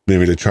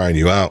maybe they're trying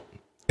you out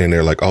and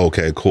they're like, oh,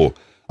 okay, cool.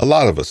 A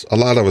lot of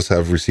us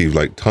have received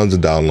like tons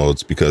of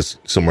downloads because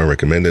someone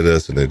recommended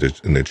us and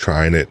they're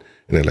trying it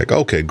and they're like,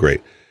 okay,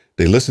 great.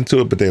 They listen to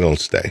it, but they don't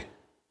stay.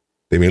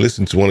 They may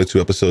listen to 1 or 2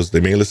 episodes.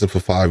 They may listen for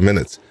 5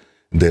 minutes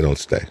and they don't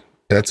stay.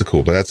 That's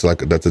cool, but that's a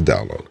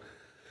download.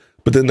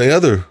 But then the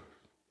other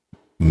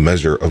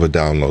measure of a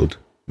download,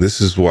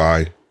 this is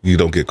why you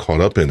don't get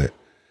caught up in it,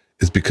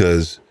 is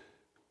because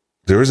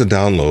there is a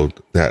download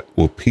that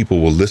people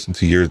will listen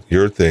to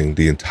your thing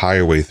the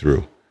entire way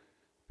through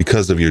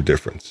because of your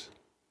difference,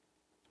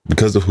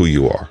 because of who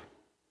you are,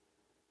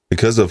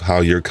 because of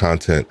how your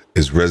content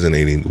is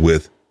resonating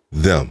with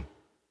them.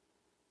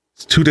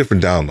 It's 2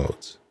 different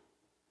downloads.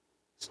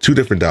 It's 2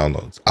 different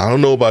downloads. I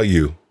don't know about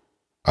you,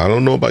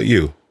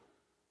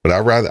 but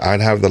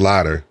I'd have the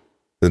latter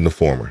than the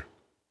former.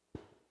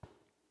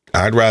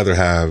 I'd rather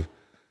have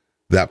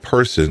that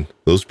person,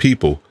 those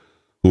people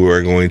who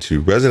are going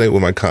to resonate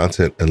with my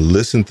content and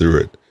listen to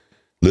it.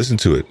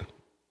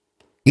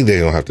 They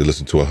don't have to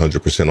listen to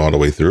 100% all the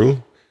way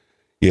through.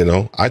 You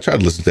know, I try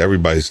to listen to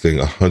everybody's thing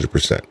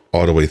 100%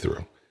 all the way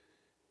through.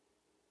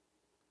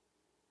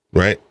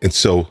 Right? And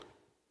so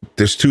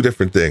there's 2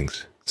 different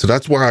things. So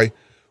that's why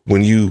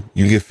when you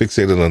get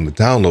fixated on the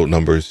download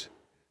numbers,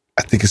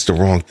 I think it's the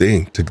wrong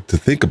thing to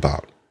think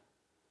about.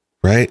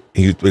 Right?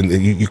 And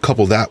you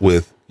couple that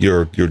with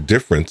your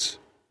difference,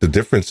 the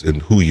difference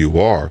in who you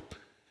are,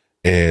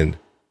 and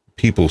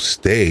people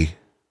stay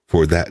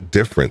for that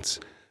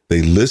difference.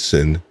 They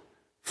listen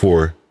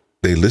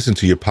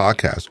to your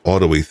podcast all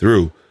the way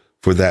through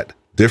for that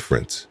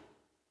difference.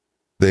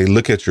 They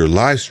look at your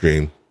live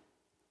stream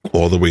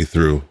all the way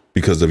through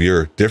because of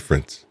your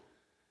difference,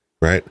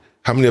 right?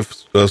 How many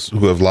of us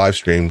who have live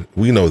streamed,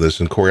 we know this,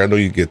 and Corey, I know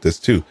you get this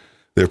too.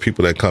 There are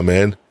people that come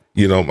in,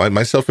 you know,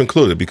 myself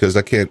included, because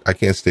I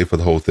can't stay for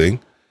the whole thing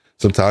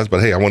sometimes, but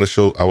hey, I want to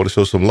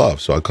show some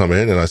love. So I come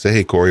in and I say,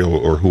 hey, Corey,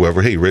 or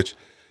whoever, hey, Rich,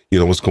 you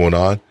know, what's going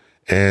on?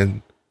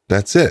 And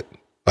that's it.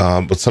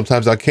 But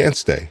sometimes I can't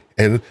stay,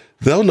 and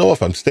they'll know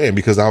if I'm staying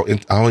because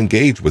I'll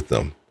engage with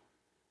them,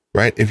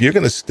 right? If you're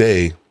going to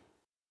stay,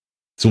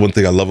 it's one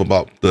thing I love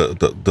about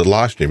the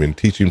live streaming,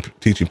 teaching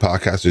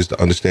podcasters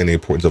to understand the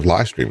importance of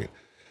live streaming,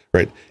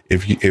 right?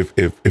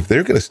 If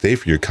they're going to stay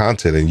for your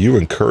content and you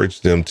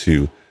encourage them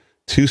to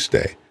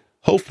stay,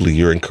 hopefully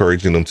you're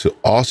encouraging them to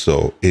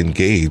also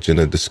engage in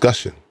a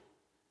discussion,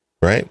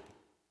 right?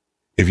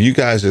 If you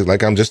guys,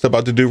 like I'm just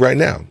about to do right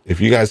now,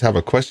 if you guys have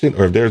a question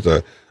or if there's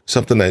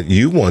something that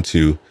you want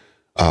to,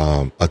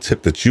 a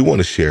tip that you want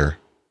to share,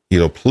 you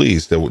know,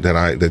 please,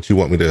 that you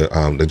want me to,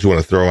 that you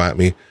want to throw at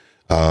me,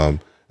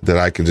 that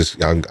I can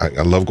just,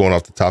 I love going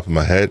off the top of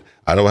my head.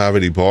 I don't have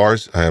any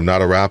bars. I am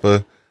not a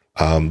rapper,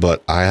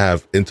 but I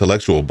have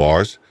intellectual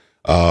bars,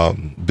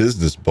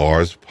 business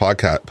bars,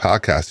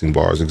 podcasting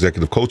bars,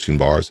 executive coaching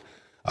bars.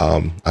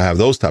 I have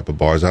those type of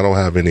bars. I don't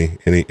have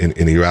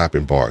any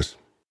rapping bars.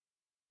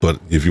 But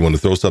if you want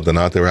to throw something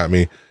out there at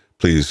me,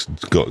 please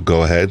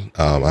go ahead.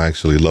 I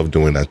actually love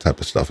doing that type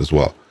of stuff as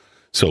well.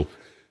 So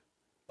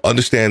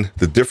understand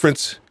the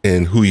difference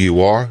in who you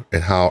are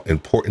and how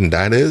important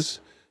that is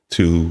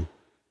to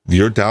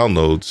your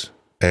downloads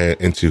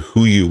and to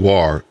who you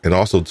are, and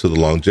also to the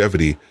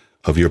longevity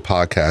of your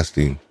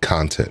podcasting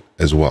content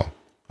as well.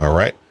 All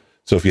right.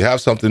 So if you have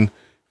something,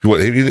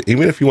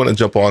 even if you want to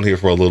jump on here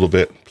for a little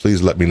bit,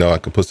 please let me know. I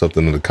can put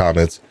something in the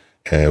comments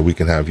and we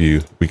can have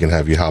you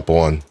hop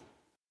on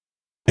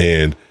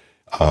and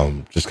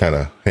just kind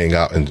of hang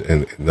out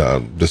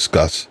and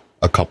discuss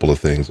a couple of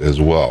things as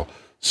well.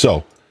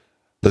 So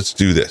let's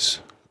do this.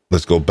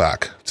 Let's go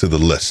back to the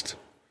list.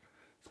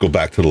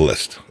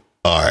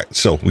 All right.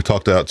 So we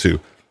talked out to,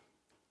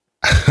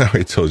 I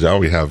already told you,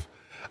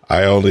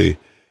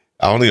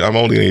 I'm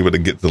only able to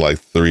get to like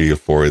 3 or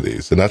 4 of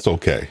these, and that's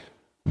okay.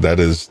 That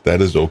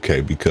is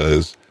okay,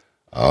 because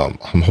I'm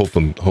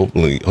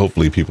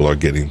hopefully people are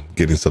getting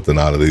something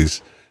out of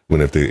these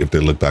if they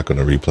look back on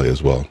the replay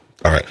as well.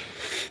 All right.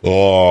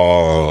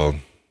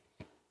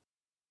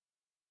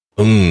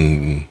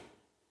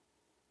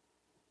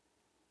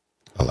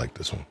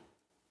 this one.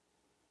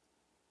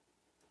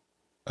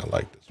 I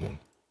like this one.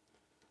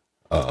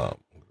 I'm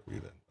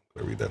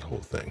gonna read that whole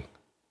thing.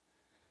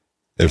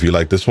 If you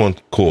like this one,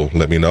 cool.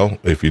 Let me know.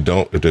 If you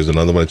don't, if there's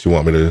another one that you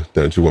want me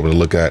to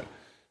look at,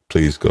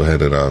 please go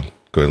ahead and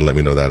let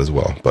me know that as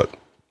well. But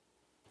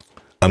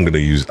I'm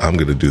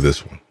gonna do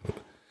this one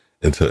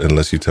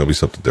unless you tell me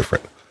something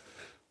different.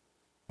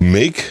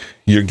 Make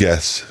your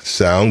guests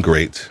sound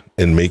great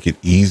and make it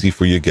easy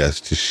for your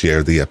guests to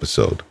share the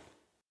episode.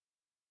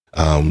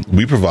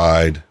 We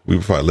provide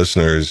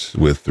listeners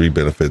with 3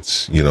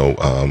 benefits,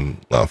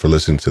 for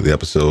listening to the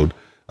episode,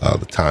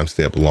 the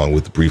timestamp along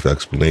with the brief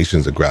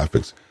explanations and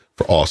graphics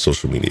for all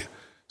social media.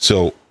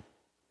 So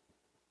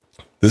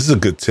this is a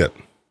good tip.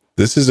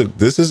 This is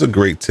a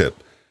great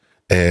tip.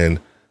 And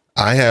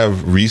I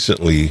have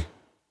recently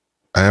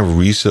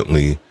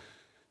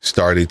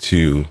started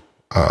to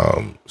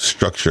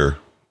structure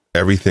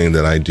everything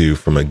that I do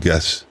from a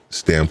guest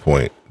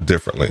standpoint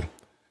differently.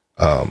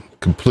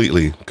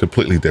 Completely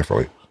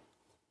differently.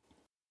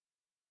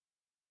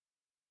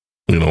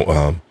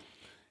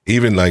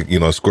 Even like,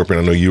 Scorpion,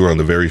 I know you were on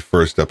the very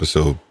first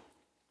episode,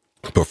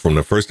 but from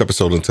the first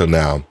episode until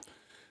now,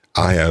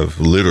 I have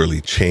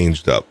literally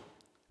changed up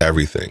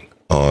everything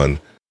on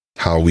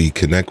how we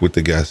connect with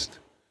the guest,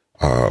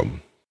 our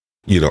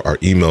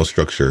email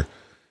structure,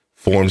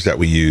 forms that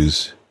we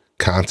use,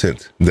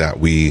 content that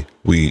we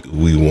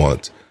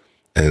want,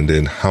 and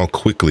then how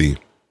quickly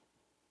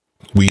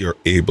we are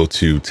able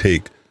to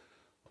take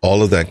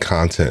all of that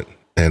content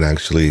and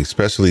actually,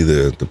 especially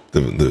the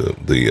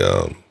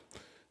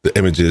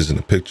images and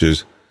the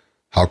pictures,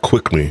 how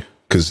quickly,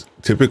 because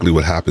typically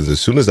what happens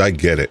as soon as I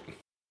get it,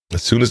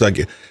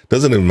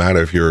 doesn't even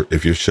matter if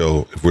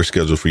we're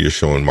scheduled for your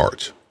show in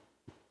March,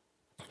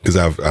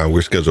 because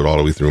we're scheduled all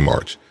the way through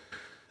March.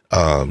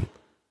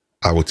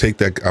 I will take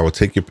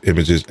your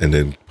images and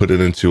then put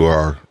it into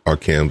our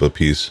Canva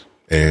piece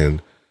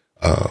and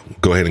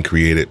go ahead and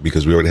create it,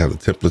 because we already have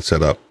the template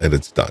set up and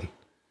it's done.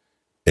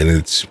 And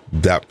it's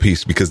that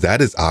piece, because that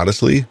is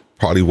honestly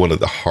probably one of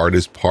the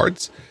hardest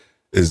parts,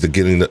 is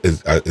getting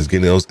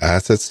those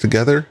assets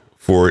together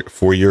for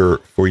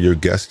your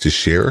guests to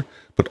share,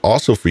 but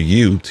also for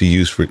you to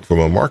use from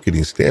a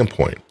marketing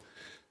standpoint.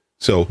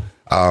 So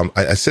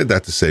I said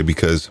that to say,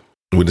 because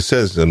when it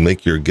says to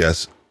make your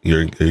guests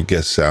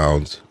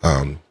sounds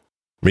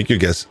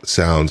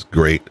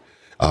great,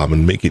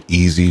 and make it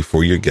easy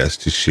for your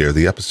guests to share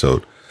the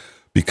episode.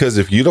 Because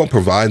if you don't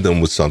provide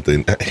them with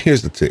something,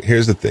 here's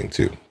the thing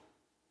too.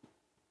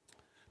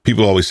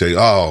 People always say,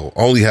 "Oh,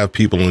 only have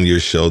people on your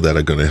show that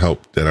are going to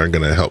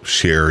help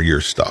share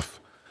your stuff."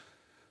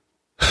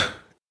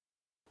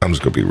 I'm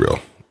just going to be real.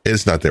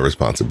 It's not their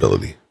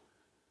responsibility.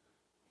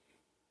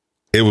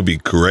 It would be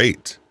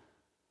great.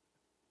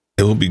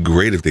 It would be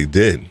great if they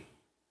did.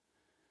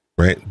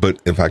 Right?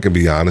 But if I can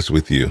be honest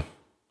with you,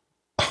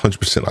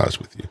 100% honest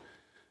with you,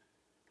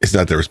 it's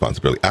not their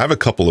responsibility. I have a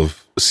couple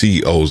of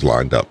CEOs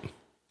lined up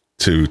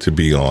to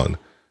be on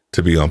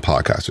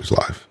Podcasters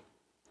Live.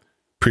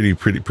 Pretty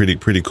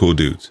cool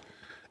dudes.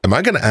 Am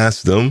I going to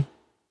ask them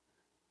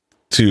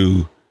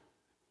to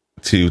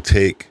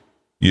take,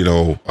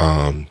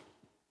 my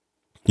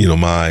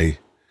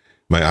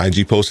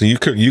IG post, and you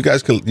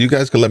guys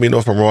can let me know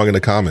if I'm wrong in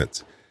the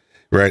comments.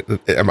 Right?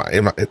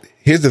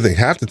 Here's the thing.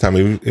 Half the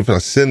time, if I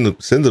send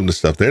them the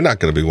stuff, they're not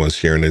going to be ones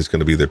sharing it. It's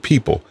going to be their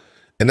people.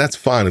 And that's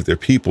fine if their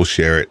people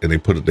share it and they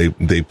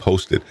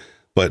post it.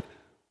 But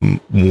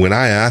when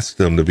I asked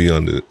them to be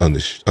on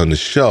the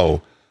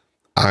show,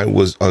 I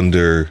was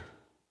under,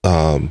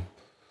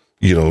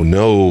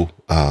 no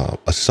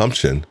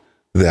assumption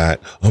that,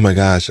 oh my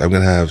gosh, I'm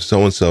going to have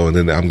so-and-so, and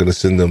then I'm going to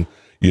send them,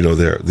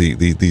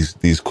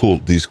 these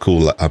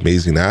cool,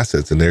 amazing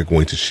assets, and they're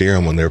going to share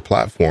them on their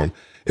platform.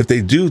 If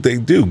they do,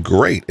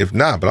 great. If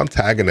not, but I'm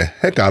tagging the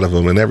heck out of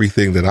them in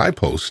everything that I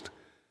post,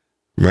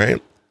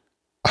 right?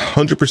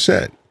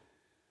 100%.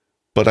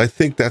 But I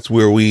think that's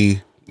where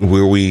we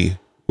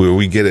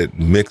get it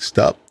mixed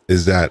up,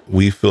 is that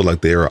we feel like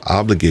they are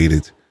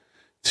obligated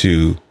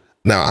to.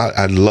 Now,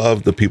 I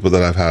love the people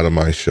that I've had on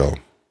my show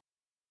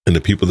and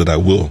the people that I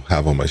will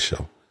have on my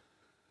show.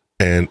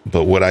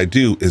 But what I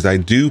do is I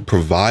do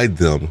provide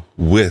them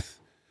with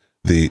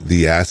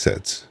the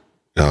assets,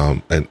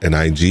 an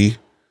IG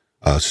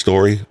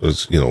story,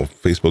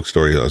 Facebook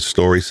story, a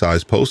story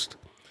size post,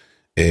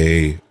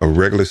 a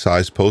regular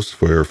size post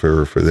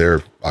for their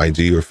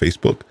IG or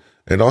Facebook,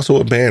 and also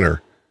a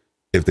banner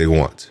if they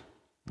want,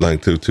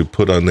 like to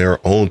put on their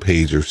own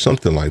page or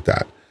something like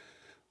that.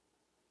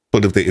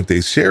 But if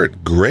they share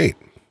it, great.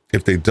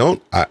 If they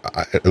don't,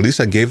 at least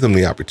I gave them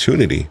the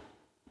opportunity.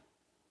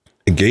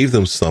 I gave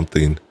them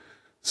something,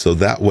 so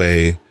that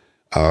way,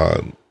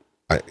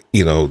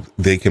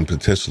 they can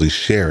potentially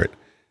share it.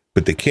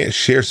 But they can't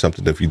share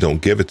something if you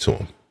don't give it to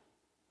them,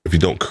 if you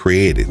don't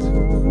create it.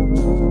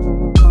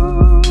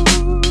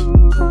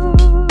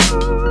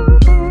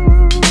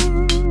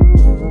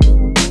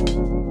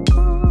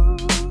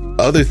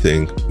 Other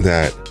thing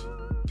that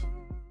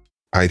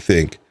I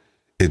think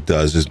it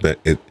does is that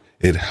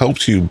it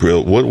helps you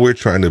build what we're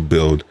trying to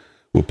build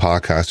with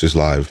Podcasters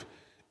Live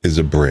is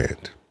a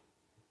brand.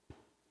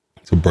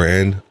 It's a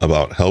brand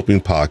about helping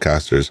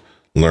podcasters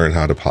learn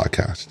how to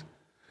podcast.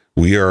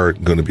 We are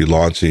going to be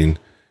launching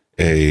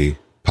a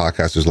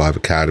Podcasters Live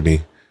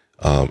Academy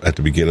at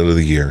the beginning of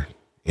the year,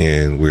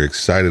 and we're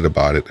excited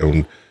about it.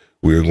 And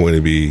we're going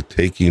to be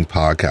taking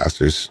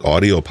podcasters,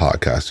 audio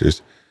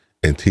podcasters,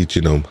 and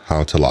teaching them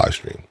how to live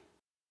stream.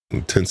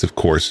 Intensive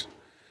course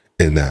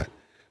in that.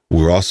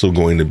 We're also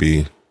going to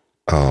be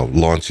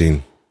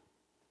launching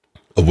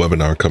a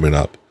webinar coming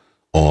up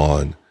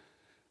on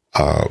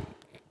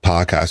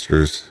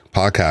podcasters,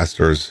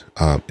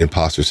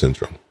 imposter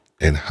syndrome,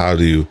 and how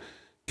to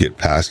get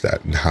past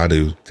that and how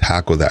to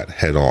tackle that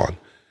head on.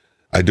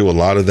 I do a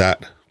lot of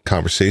that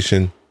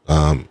conversation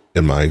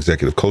in my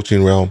executive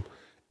coaching realm,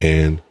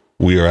 and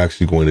we are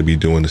actually going to be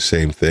doing the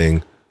same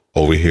thing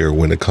over here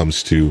when it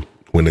comes to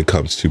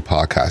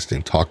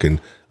podcasting, talking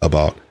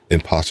about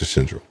imposter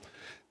syndrome.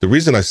 The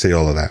reason I say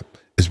all of that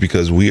is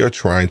because we are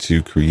trying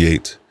to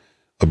create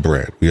a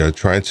brand. We are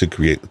trying to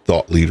create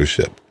thought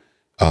leadership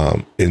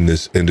in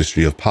this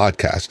industry of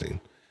podcasting,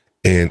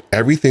 and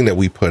everything that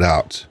we put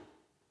out,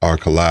 our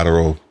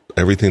collateral,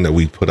 everything that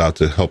we put out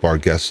to help our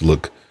guests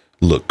look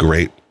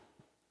great,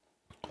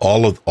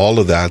 all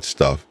of that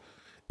stuff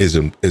is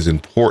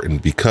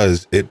important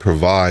because it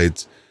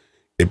provides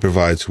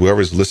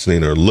whoever's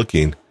listening or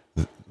looking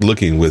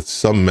with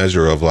some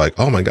measure of like,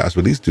 oh my gosh,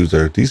 but these dudes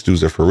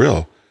are for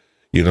real.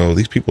 You know,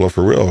 these people are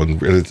for real.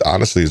 And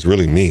it's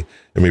really me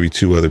and maybe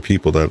two other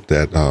people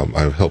that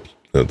I've helped,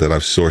 that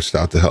I've sourced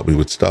out to help me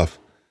with stuff.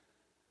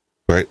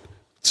 Right.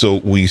 So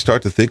we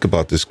start to think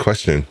about this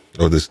question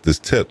or this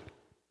tip,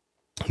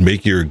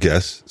 make your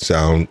guests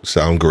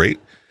sound great.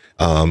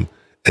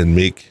 And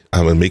make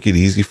it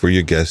easy for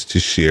your guests to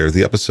share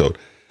the episode.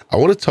 I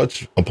want to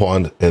touch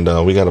upon, and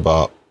we got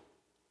about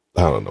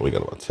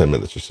 10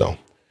 minutes or so.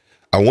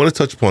 I want to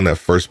touch upon that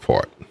first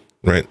part,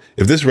 right?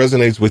 If this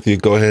resonates with you,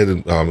 go ahead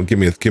and give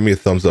me a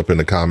thumbs up in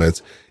the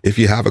comments. If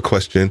you have a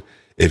question,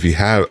 if you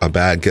have a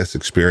bad guest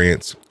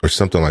experience or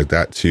something like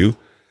that too,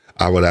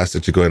 I would ask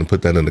that you go ahead and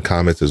put that in the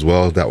comments as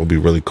well. That would be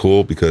really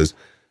cool because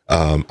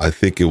I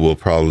think it will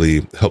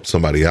probably help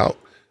somebody out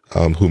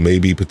who may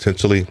be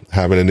potentially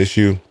having an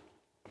issue,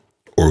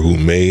 or who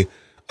may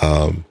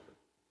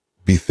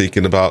be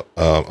thinking about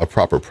a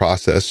proper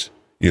process,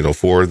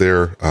 for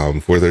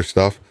their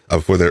stuff,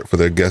 for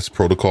their guest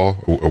protocol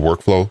or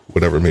workflow,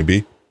 whatever it may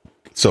be.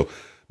 So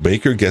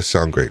make your guests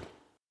sound great.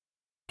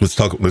 Let's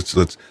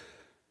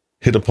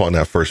hit upon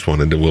that first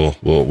one, and then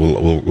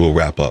we'll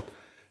wrap up.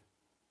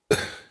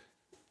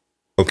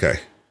 Okay,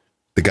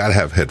 they gotta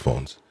have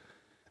headphones.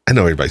 I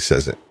know everybody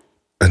says it.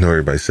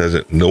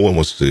 No one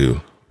wants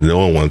to.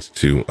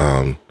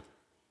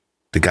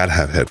 They gotta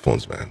have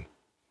headphones, man.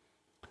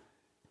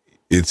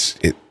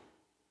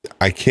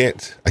 I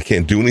can't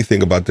do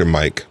anything about their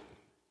mic,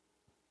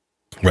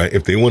 right?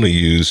 If they want to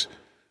use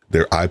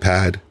their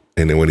iPad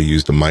and they want to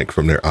use the mic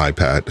from their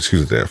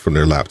iPad, from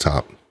their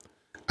laptop,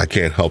 I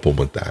can't help them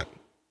with that.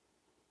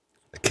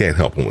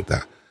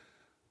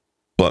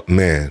 But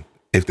man,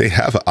 if they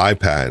have an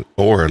iPad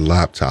or a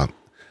laptop,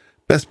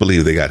 best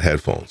believe they got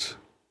headphones,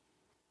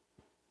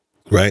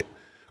 right?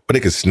 Or they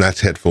can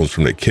snatch headphones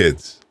from their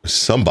kids or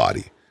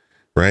somebody.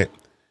 Right.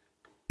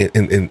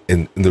 And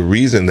the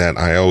reason that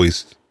I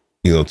always,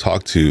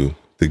 talk to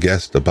the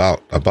guest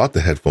about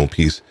the headphone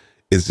piece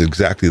is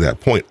exactly that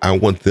point. I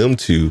want them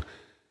to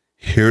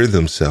hear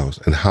themselves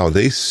and how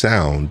they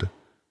sound.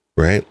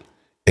 Right.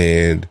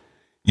 And,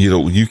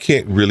 you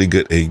can't really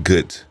get a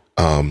good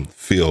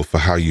feel for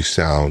how you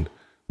sound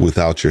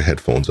without your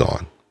headphones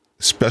on,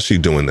 especially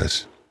doing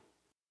this.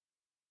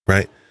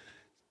 Right.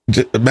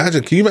 Can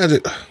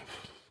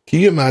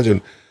you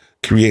imagine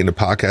creating a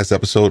podcast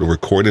episode or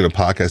recording a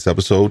podcast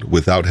episode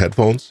without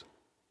headphones?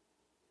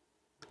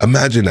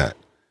 Imagine that.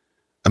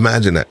 I'm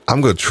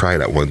going to try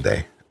that one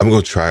day. I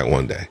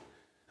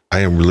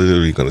am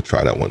literally going to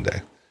try that one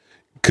day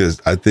because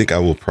I think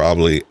I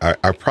probably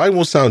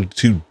won't sound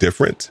too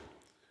different,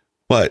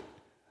 but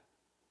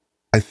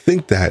I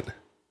think that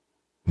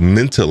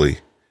mentally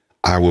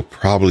I will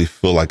probably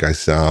feel like I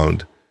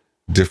sound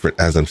different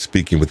as I'm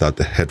speaking without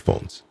the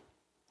headphones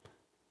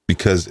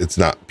because it's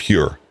not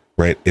pure.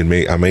 Right. I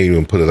may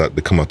even put it out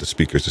to come out the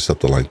speakers or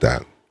something like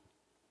that.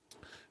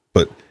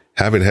 But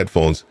having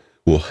headphones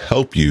will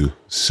help you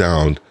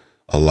sound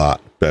a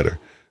lot better.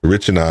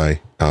 Rich and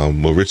I,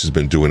 Rich has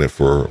been doing it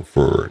for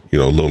a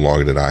little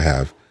longer than I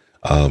have.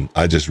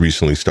 I just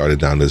recently started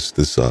down this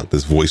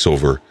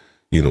voiceover,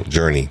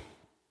 journey.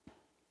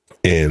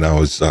 And I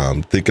was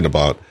thinking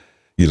about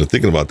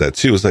that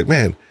too. It's like,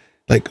 man,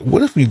 like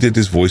what if we did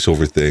this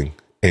voiceover thing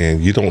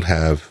and you don't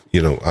have,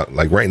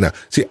 like right now.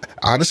 See,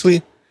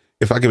 honestly,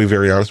 if I can be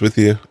very honest with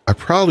you, I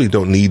probably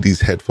don't need these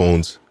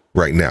headphones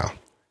right now.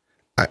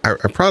 I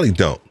probably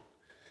don't,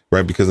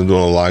 right? Because I'm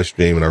doing a live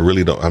stream and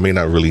I may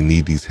not really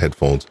need these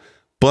headphones,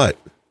 but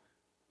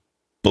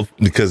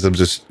because I'm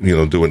just,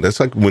 doing,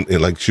 that's like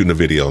like shooting a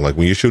video. Like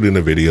when you're shooting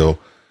a video,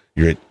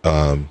 you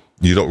don't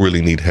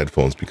really need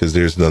headphones because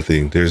there's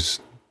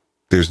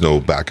no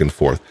back and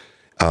forth.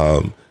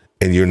 And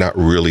you're not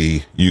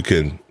really, you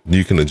can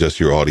adjust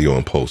your audio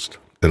in post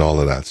and all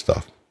of that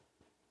stuff.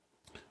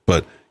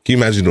 But can you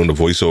imagine doing the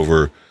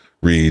voiceover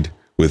read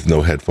with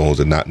no headphones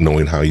and not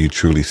knowing how you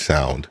truly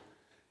sound?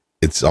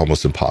 It's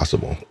almost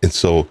impossible. And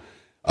so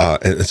I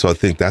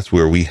think that's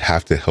where we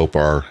have to help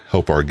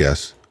our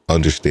guests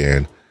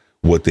understand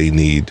what they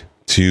need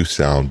to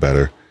sound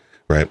better,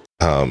 right?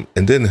 And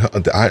then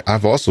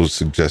I've also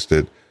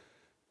suggested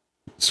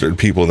certain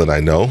people that I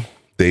know,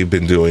 they've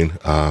been doing.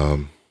 All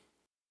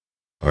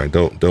right,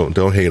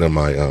 don't hate on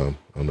my. I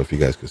don't know if you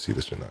guys can see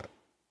this or not.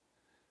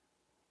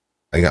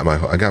 I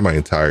got my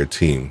entire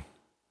team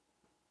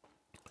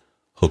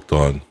hooked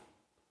on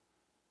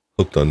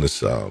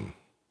this. I don't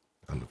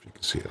know if you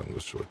can see it. I'm going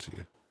to show it to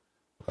you.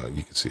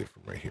 You can see it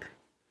from right here.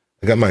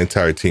 I got my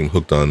entire team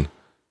hooked on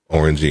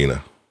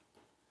Orangina.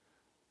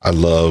 I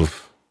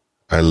love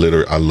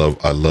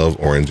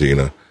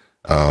Orangina.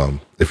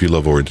 If you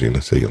love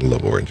Orangina, say you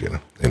love Orangina.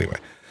 Anyway,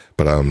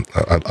 but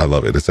I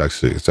love it. It's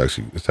actually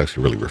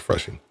really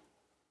refreshing.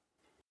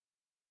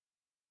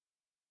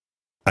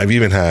 I've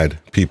even had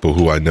people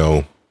who I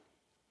know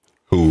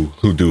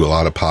who do a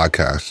lot of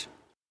podcasts,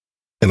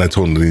 and I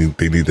told them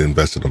they need to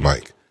invest in a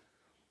mic.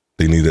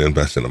 They need to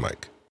invest in a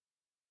mic,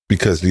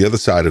 because the other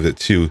side of it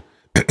too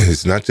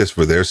is not just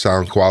for their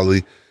sound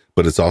quality,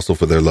 but it's also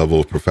for their level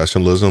of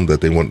professionalism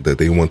that they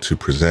want to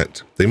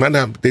present. They're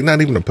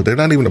not even a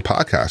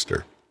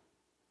podcaster,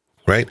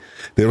 right?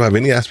 They don't have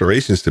any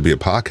aspirations to be a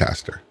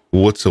podcaster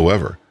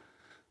whatsoever,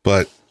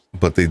 but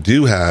what they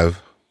do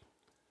have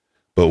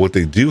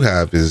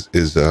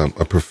is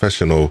a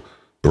professional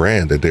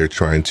brand that they're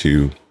trying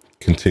to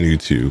continue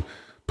to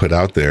put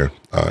out there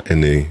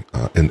in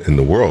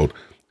the world.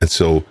 And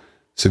so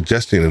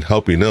suggesting and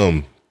helping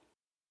them,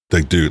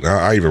 like, dude,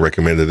 I even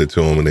recommended it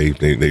to them, and they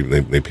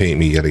paint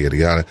me, yada yada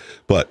yada.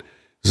 But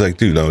it's like,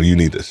 dude, no, you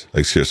need this.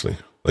 Like seriously,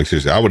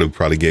 I would have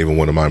probably gave them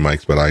one of my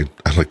mics, but I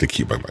like to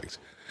keep my mics.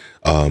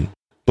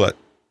 But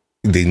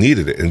they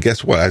needed it, and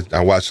guess what?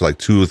 I watched like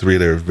 2 or 3 of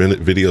their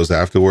videos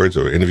afterwards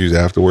or interviews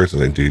afterwards,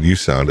 and like, dude, you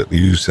sound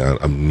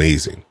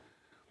amazing.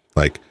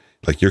 Like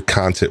your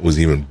content was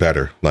even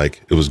better.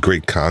 Like, it was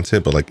great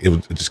content, but like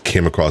it just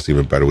came across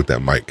even better with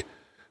that mic,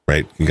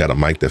 right? You got a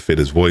mic that fit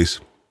his voice,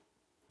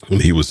 and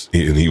we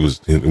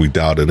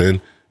dialed it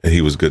in, and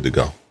he was good to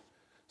go.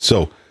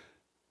 So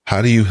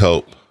how do you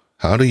help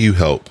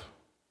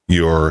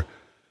your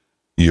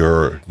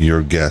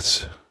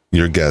guests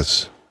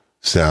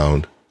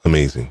sound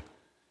amazing,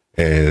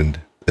 and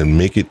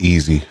make it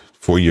easy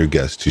for your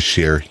guests to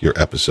share your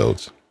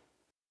episodes?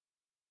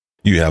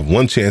 You have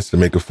one chance to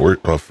make a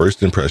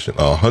first impression.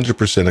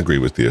 100% agree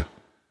with you.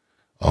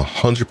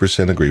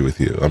 100% agree with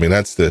you. I mean,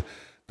 that's the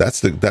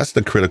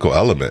critical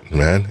element,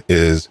 man,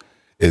 is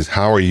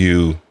how are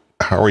you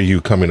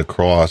coming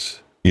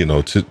across,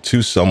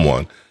 to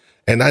someone.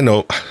 And I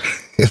know,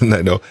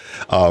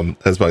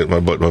 that's my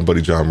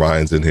buddy John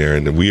Ryan's in here,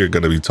 and we are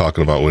going to be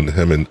talking about when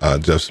him and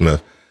Jeff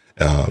Smith,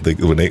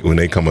 when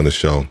they come on the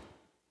show,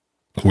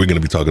 we're going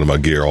to be talking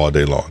about gear all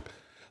day long.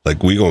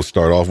 Like, we're going to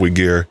start off with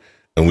gear,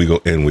 and we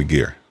go end with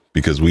gear,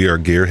 because we are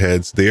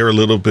gearheads. They're a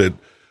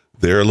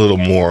little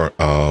more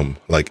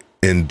like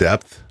in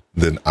depth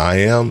than I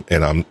am,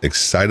 and I'm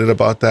excited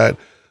about that.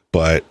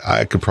 But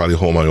I could probably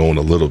hold my own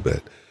a little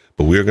bit.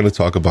 But we're going to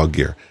talk about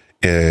gear,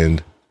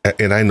 and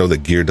I know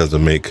that gear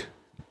doesn't make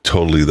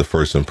totally the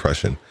first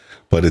impression,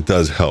 but it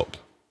does help.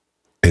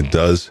 It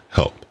does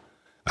help.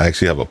 I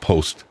actually have a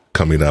post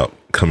coming out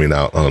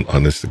on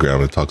Instagram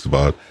that talks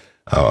about.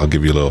 I'll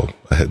give you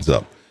a heads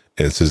up.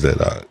 And it says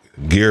that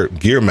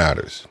gear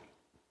matters,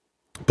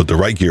 but the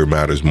right gear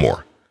matters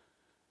more,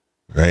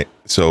 right?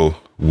 So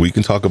we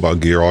can talk about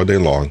gear all day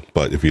long,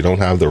 but if you don't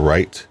have the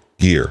right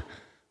gear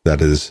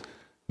that is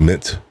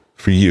meant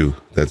for you,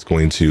 that's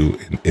going to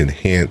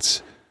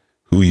enhance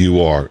who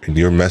you are and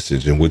your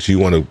message and what you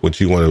want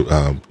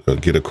to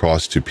get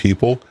across to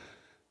people,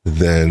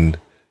 then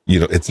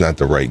it's not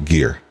the right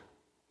gear,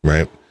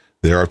 right?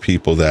 There are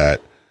people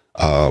that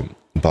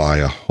buy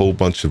a whole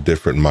bunch of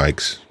different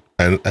mics.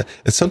 And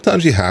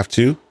sometimes you have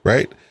to,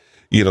 right?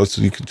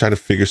 So you can try to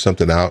figure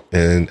something out,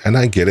 and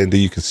I get it.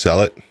 You can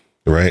sell it,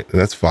 right? And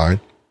that's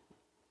fine.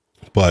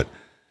 But,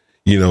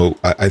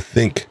 I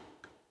think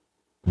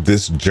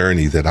this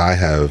journey that I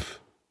have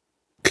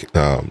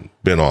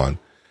been on,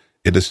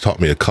 it has taught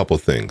me a couple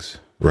things,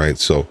 right?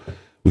 So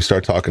we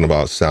start talking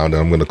about sound,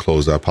 and I'm going to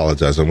close. I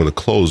apologize. I'm going to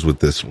close with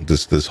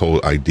this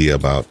whole idea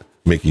about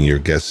making your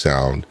guests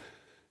sound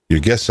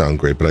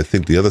great. But I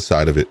think the other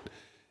side of it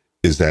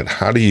is that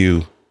how do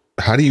you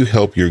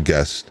help your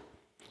guests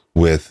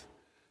with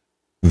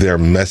their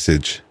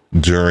message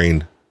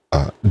during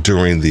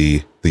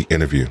the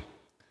interview,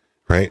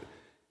 right?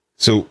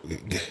 So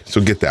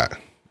get that.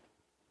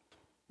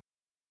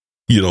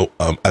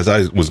 As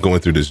I was going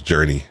through this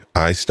journey,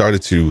 I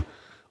started to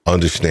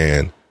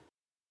understand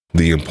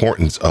the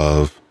importance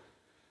of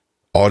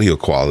audio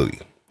quality.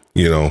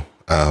 In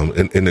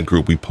the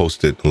group we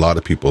posted, a lot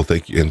of people,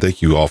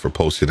 thank you all for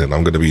posting, and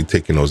I'm going to be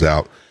taking those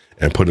out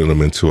and putting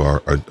them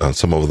into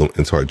some of them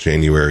into our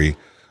January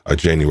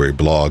January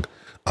blog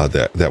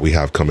that we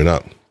have coming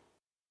up,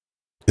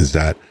 is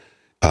that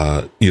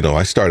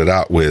I started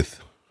out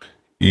with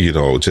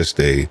just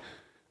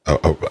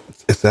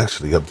it's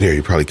actually up there.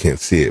 You probably can't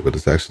see it, but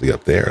it's actually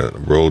up there. I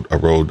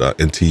rode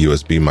NT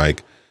USB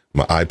mic,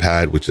 my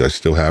iPad, which I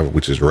still have,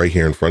 which is right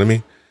here in front of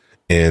me,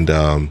 and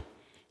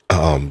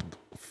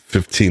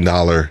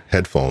 $15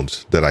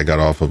 headphones that I got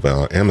off of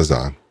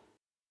Amazon,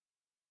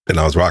 and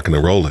I was rocking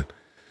and rolling.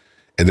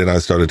 And then I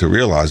started to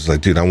realize,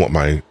 like, dude, I want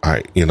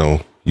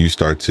you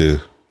start to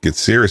get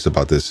serious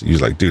about this. You're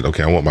like, dude,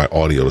 okay, I want my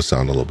audio to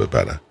sound a little bit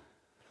better.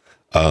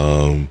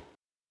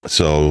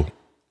 So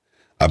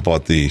I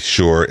bought the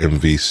Shure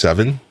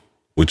MV7,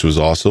 which was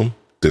awesome.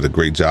 Did a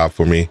great job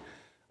for me.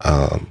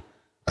 I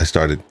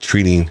started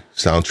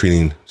sound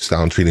treating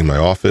my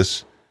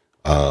office.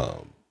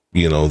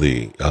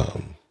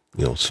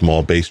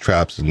 Small bass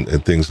traps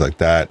and things like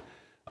that.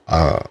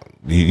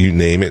 You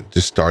name it.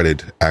 Just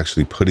started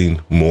actually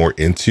putting more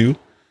into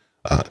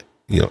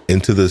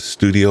the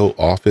studio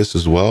office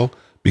as well,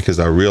 because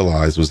I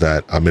realized was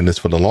that I'm in this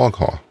for the long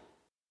haul.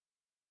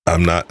 I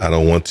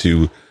don't want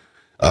to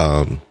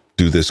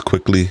do this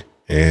quickly,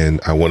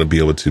 and I want to be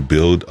able to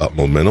build up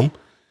momentum.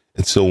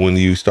 And so when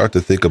you start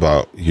to think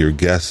about your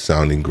guests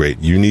sounding great,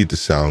 you need to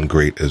sound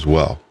great as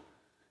well.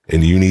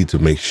 And you need to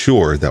make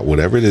sure that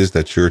whatever it is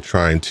that you're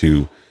trying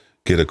to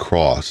get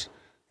across,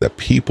 that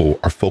people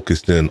are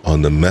focused in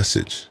on the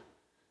message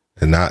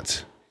and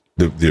not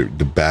the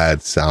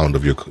bad sound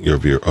of your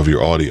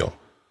audio,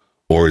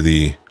 or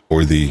the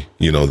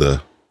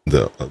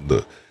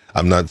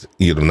I'm not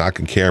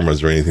knocking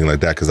cameras or anything like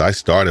that, because I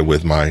had a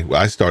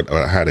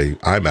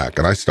iMac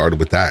and I started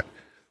with that.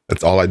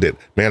 That's all I did.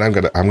 Man, I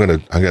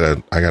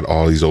got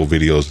all these old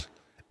videos,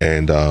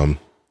 and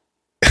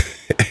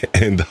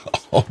and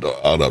hold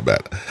on, man.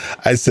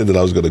 I said that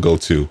I was only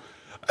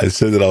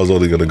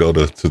going to go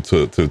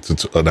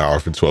to an hour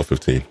for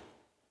 12:15,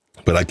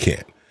 but I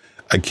can't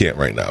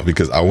right now,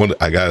 because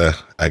I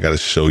gotta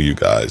show you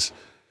guys.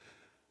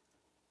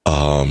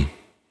 I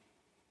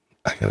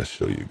gotta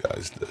show you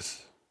guys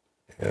this,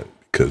 and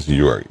because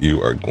you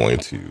are going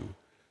to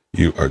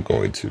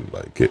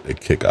like get a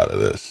kick out of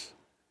this.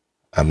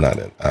 I'm not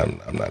in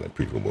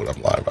preview mode.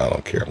 I'm live. I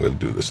don't care. I'm going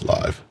to do this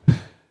live.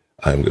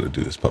 I'm going to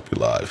do this puppy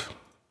live.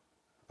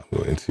 I'm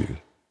going to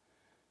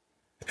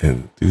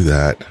do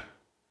that.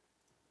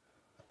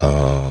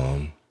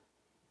 I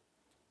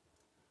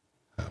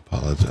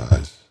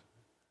apologize.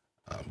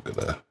 I'm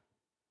gonna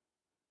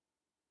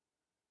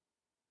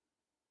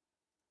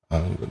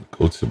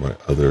go to my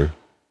other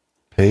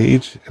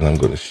page, and I'm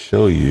going to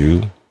show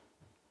you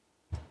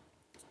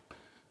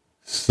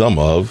some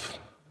of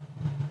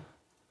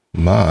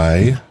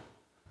my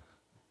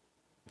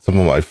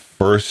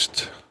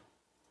first.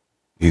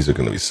 These are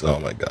going to be, oh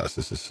my gosh,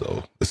 this is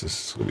going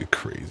to be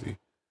crazy.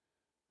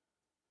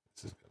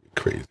 This is going to be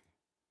crazy.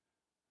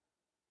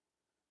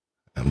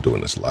 I'm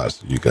doing this live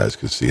so you guys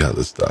can see how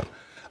this is done.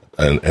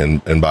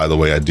 And by the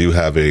way, I do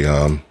have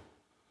a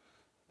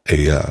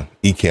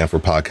eCamp for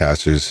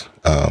podcasters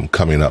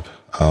coming up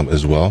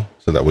as well,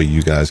 so that way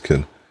you guys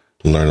can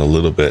learn a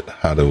little bit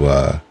how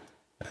to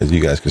as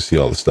you guys can see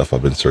all the stuff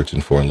I've been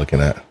searching for and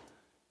looking at.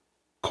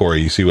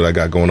 Corey, you see what I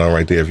got going on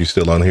right there? If you're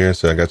still on here,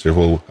 so I got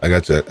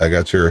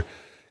your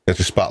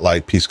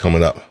spotlight piece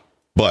coming up.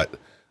 But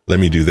let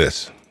me do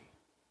this.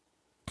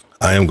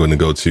 I am going to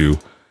go to,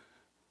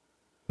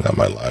 not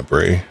my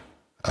library.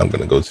 I'm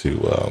going to go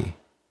to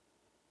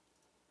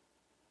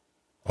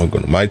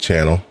my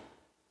channel,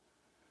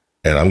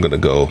 and I'm going to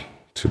go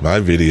to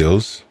my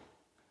videos,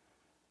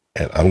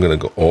 and I'm going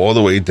to go all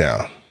the way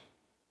down.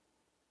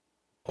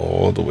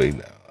 All the way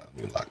down. Let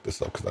me lock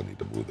this up because I need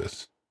to move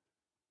this.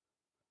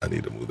 I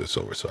need to move this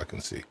over so I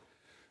can see.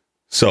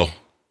 So,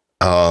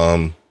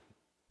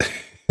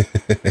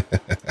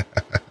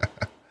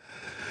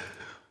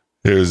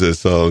 here's this.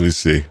 So let me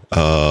see.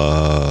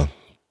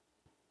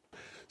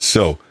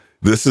 So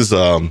this is,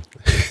 I'm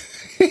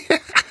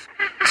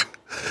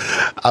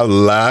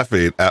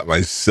laughing at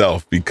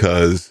myself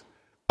because,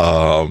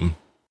 I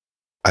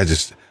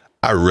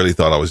really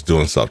thought I was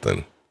doing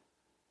something.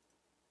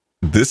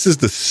 This is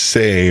the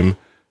same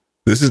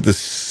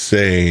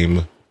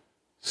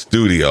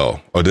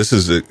studio, or this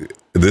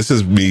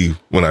is me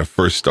when I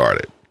first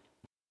started.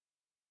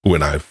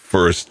 When I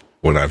first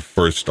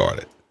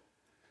started,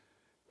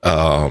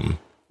 I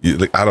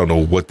don't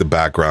know what the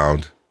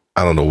background.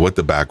 I don't know what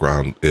the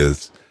background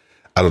is.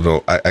 I don't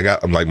know.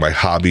 I'm like my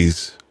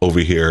hobbies over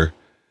here.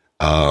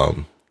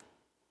 I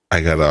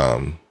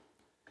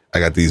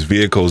got these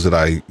vehicles that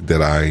I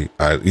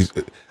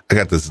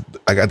got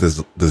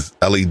this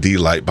LED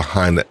light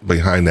behind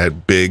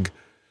that big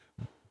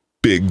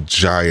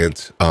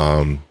giant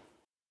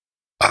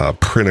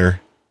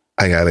printer.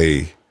 I got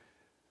a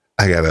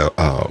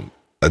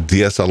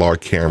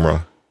DSLR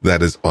camera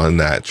that is on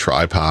that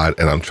tripod,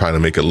 and I'm trying to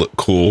make it look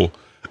cool.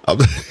 Oh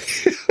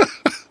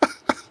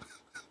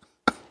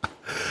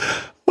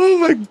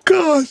my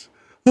gosh.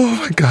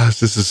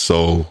 This is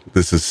so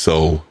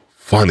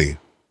funny.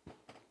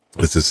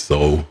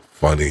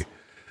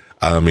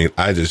 I mean,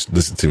 I just,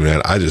 listen to me,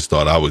 man. I just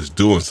thought I was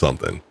doing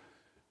something,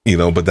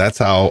 but that's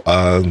how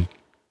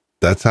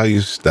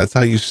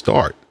you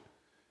start.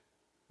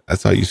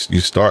 That's how you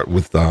start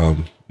with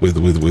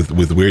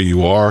where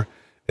you are,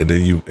 and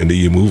then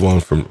you move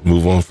on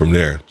from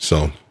there.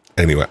 So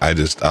anyway, I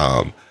just,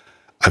 I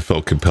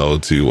felt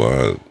compelled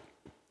to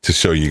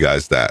show you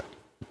guys that,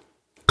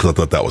 because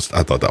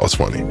I thought that was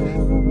funny.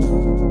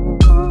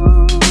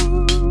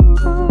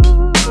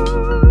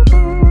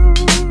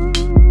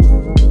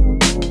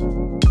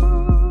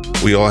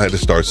 We all had to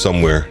start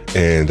somewhere,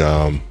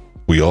 and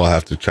we all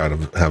have to try to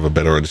have a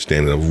better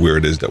understanding of where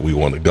it is that we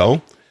want to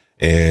go,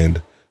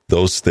 and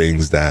those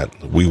things that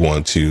we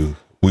want to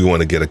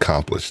get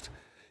accomplished.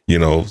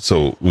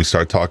 So we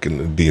start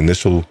talking the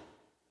initial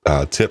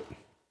tip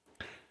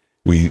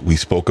we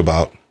spoke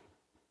about.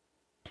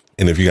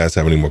 And if you guys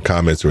have any more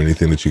comments or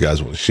anything that you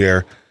guys want to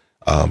share,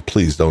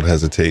 please don't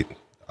hesitate.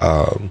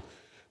 The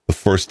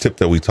first tip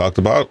that we talked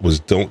about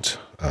was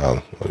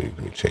let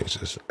me change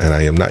this. And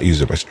I am not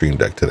using my Stream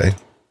Deck today.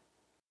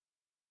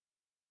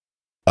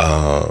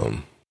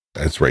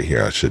 It's right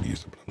here. I should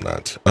use it, but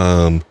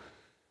I'm not.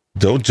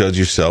 Don't judge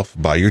yourself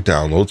by your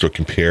downloads or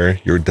compare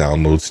your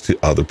downloads to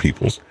other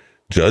people's.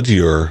 Judge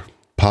your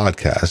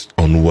podcast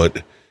on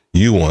what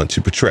you want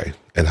to portray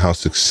and how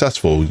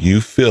successful you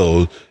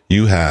feel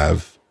you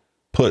have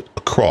put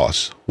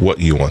across what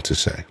you want to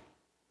say.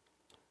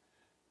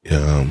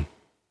 Don't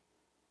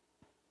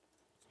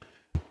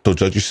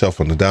judge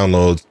yourself on the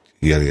downloads,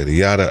 yada, yada,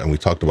 yada. And we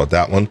talked about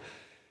that one.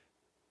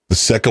 The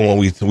second one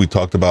we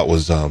talked about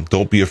was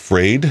don't be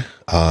afraid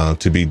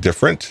to be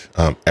different.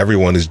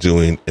 Everyone is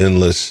doing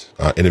endless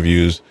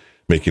interviews,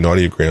 making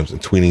audiograms, and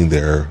tweeting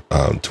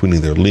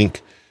their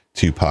link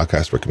to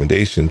podcast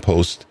recommendation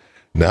post.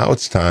 Now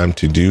it's time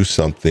to do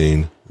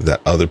something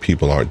that other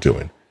people aren't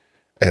doing.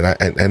 And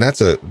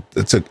it's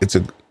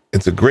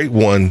a great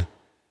one.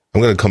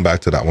 I'm going to come back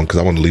to that one because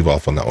I want to leave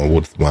off on that one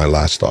with my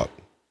last thought.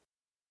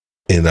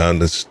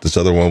 And this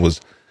other one was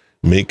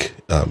make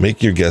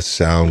your guests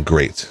sound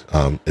great,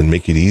 and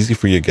make it easy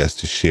for your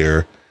guests to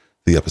share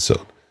the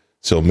episode.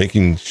 So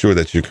making sure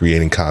that you're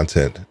creating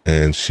content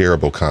and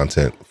shareable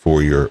content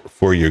for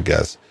your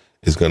guests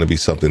is going to be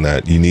something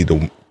that you need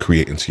to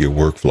create into your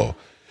workflow.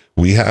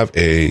 We have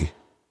an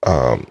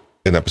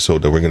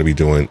episode that we're going to be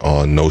doing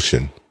on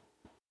Notion.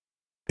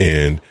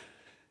 And,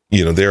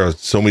 there are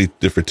so many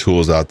different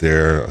tools out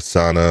there,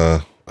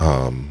 Asana,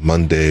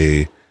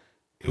 Monday,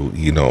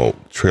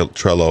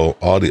 Trello,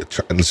 all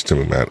listen to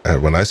me, man.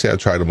 And when I say I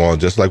tried them all,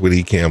 just like with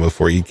Ecamm,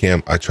 before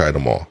Ecamm, I tried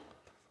them all.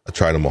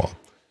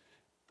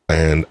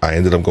 And I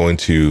ended up going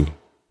to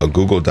a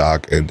Google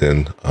Doc and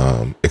then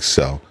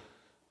Excel.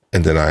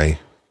 And then I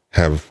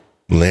have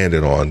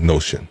landed on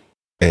Notion.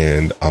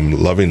 And I'm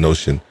loving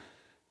Notion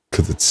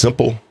because it's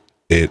simple.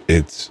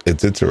 It's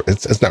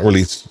not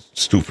really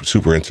super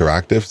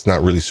interactive. It's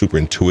not really super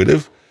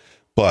intuitive,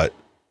 but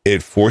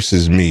it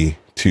forces me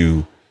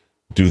to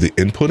do the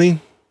inputting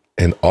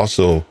and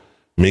also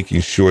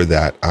making sure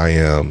that I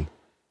am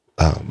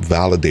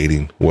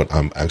validating what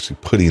I'm actually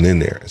putting in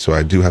there. So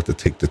I do have to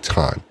take the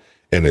time,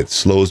 and it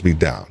slows me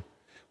down,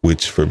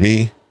 which for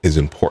me is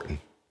important,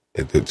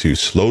 to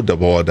slow the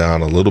ball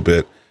down a little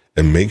bit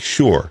and make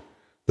sure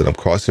that I'm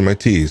crossing my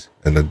T's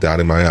and then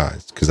dotting my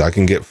I's, because I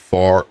can get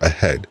far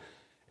ahead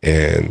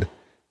and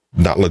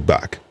not look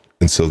back.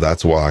 And so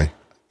that's why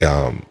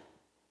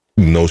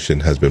Notion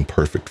has been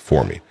perfect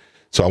for me.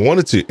 So I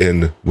wanted to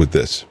end with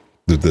this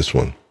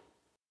one.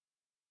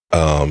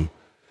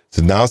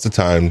 So now's the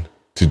time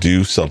to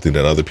do something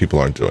that other people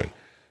aren't doing.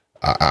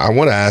 I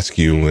want to ask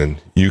you,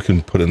 and you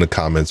can put in the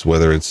comments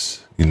whether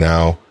it's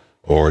now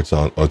or it's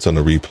on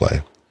the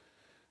replay.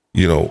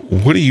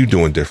 What are you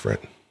doing different?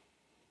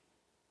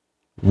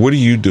 What are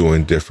you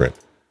doing different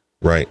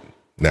right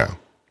now?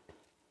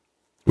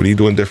 What are you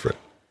doing different?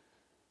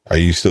 Are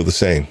you still the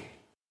same?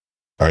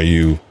 Are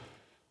you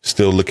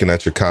still looking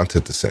at your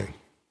content the same?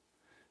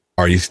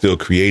 Are you still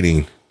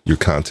creating your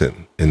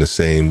content in the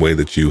same way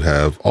that you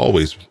have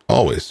always?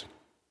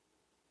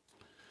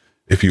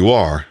 If you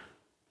are,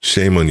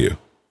 shame on you.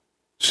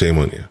 Shame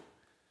on you.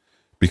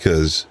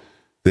 Because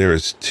there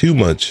is too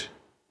much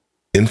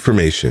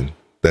information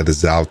that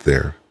is out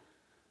there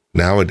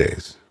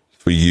nowadays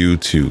for you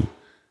to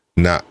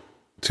not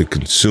to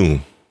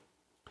consume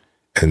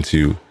and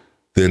to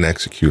then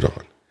execute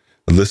on.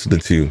 I'm listening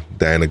to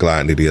Diana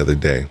Gladney the other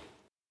day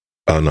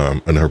on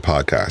her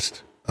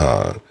podcast.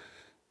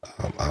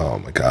 Oh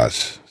my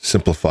gosh,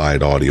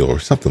 Simplified Audio or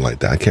something like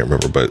that. I can't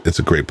remember, but it's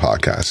a great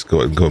podcast.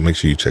 Go make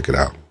sure you check it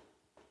out.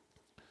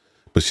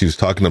 But she was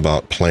talking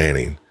about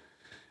planning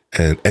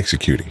and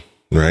executing,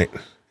 right?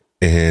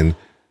 And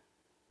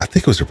I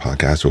think it was her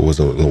podcast or was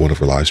it one of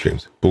her live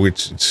streams. But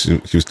she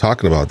was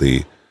talking about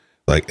it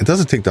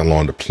doesn't take that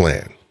long to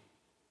plan,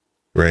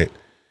 right?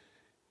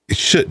 It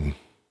shouldn't.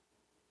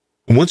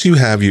 Once you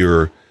have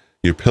your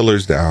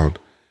pillars down,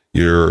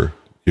 your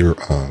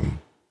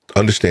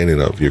understanding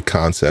of your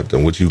concept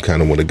and what you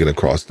kind of want to get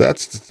across,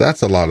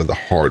 that's a lot of the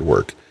hard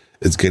work.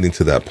 It's getting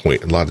to that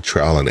point, a lot of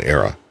trial and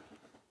error,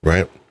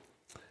 right?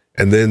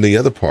 And then the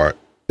other part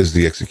is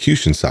the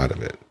execution side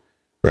of it,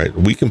 right?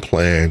 We can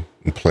plan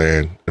and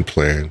plan and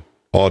plan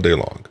all day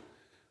long.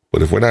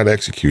 But if we're not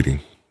executing,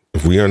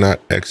 if we are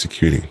not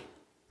executing,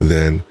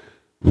 then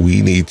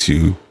we need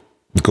to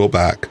go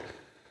back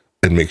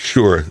and make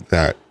sure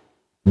that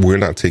we're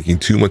not taking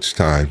too much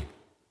time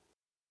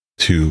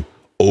to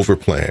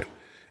overplan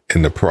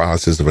in the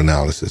process of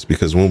analysis.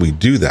 Because when we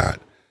do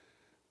that,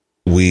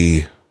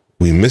 we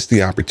miss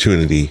the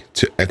opportunity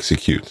to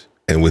execute.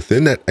 And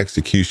within that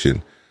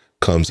execution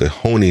comes a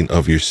honing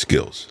of your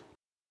skills,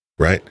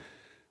 right?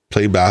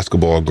 Play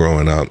basketball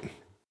growing up,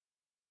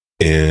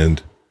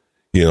 and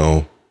I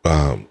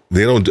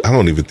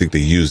don't even think they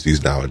use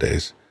these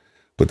nowadays,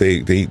 but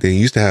they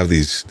used to have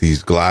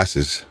these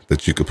glasses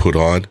that you could put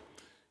on,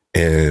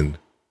 and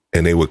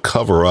they would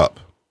cover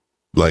up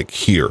like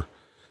here,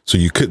 so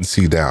you couldn't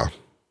see down,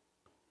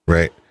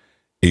 right?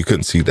 You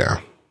couldn't see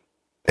down.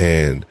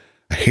 And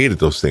I hated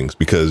those things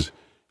because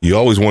you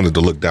always wanted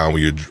to look down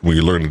when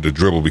you're learning to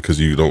dribble,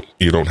 because you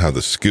don't have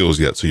the skills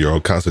yet. So you're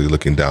constantly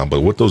looking down.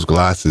 But what those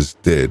glasses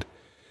did,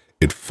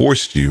 it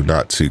forced you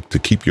not to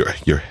keep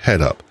your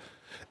head up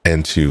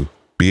and to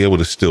be able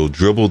to still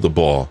dribble the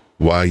ball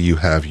while you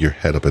have your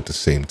head up at the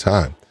same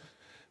time.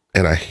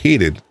 And I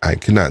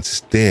could not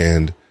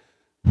stand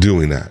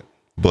doing that.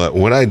 But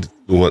when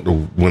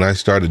I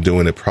started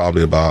doing it,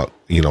 probably about,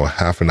 a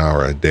half an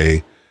hour a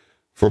day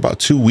for about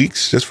 2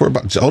 weeks,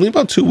 only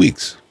about 2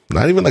 weeks,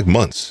 not even like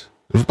months.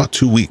 It was about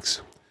 2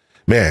 weeks.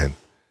 Man,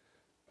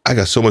 I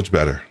got so much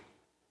better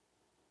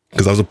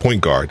because I was a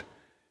point guard.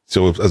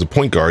 So as a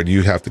point guard,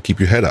 you have to keep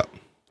your head up,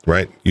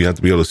 right? You have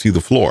to be able to see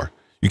the floor.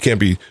 You can't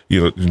be,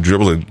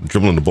 dribbling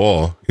the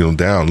ball,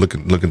 down,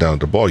 looking down at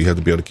the ball. You have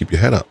to be able to keep your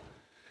head up.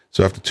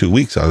 So after 2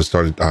 weeks, I was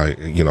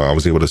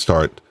able to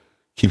start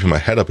keeping my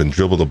head up and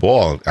dribble the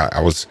ball.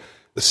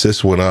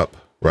 Assists went up,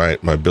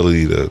 right? My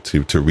ability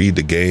to read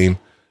the game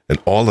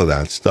and all of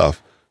that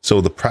stuff. So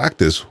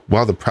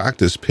while the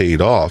practice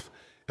paid off,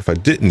 if I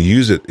didn't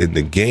use it in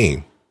the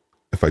game,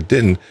 if I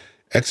didn't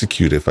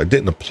execute it, if I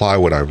didn't apply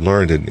what I've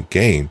learned in the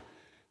game,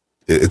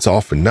 it's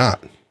all for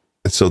naught.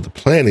 And so the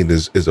planning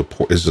is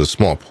a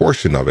small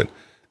portion of it.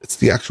 It's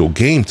the actual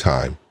game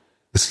time.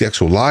 It's the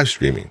actual live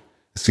streaming.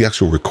 It's the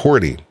actual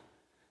recording.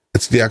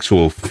 It's the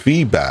actual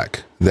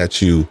feedback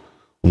that you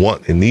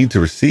want and need to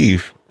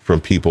receive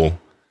from people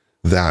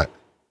that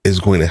is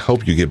going to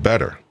help you get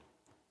better.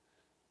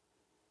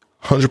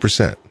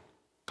 100%.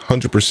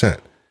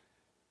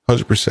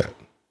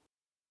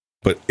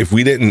 But if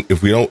we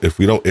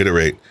don't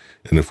iterate,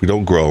 and if we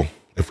don't grow,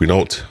 if we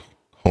don't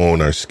hone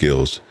our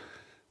skills,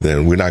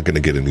 then we're not going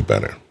to get any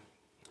better.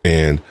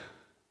 And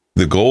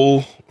the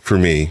goal for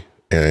me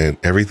and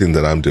everything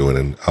that I'm doing,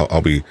 and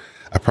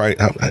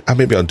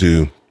maybe I'll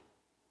do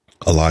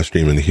a live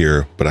stream in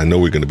here, but I know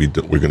we're going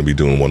to be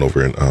doing one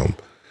over in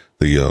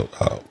the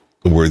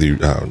Worthy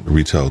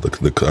Retail,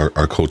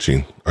 our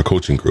coaching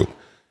group,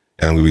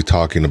 and we'll be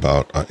talking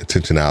about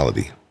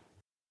intentionality.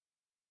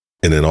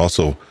 And then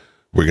also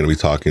we're going to be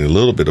talking a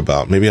little bit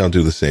about, maybe I'll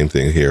do the same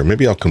thing here.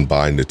 Maybe I'll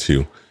combine the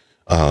two.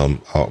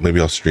 Maybe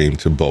I'll stream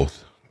to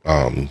both,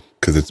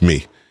 because it's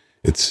me.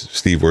 It's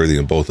Steve Worthy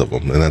in both of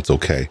them, and that's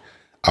okay.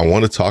 I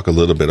want to talk a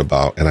little bit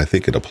about, and I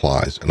think it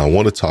applies, and I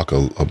want to talk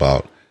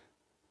about,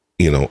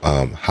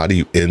 how do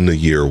you end the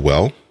year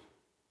well?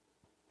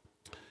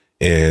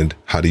 And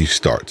how do you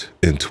start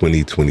in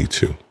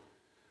 2022?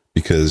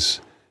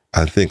 Because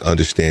I think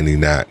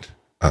understanding that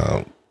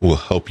will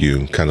help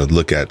you kind of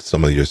look at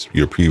some of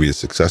your previous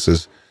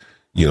successes,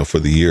 for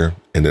the year.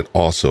 And then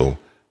also,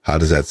 how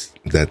does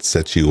that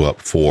set you up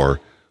for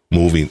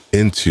moving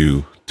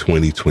into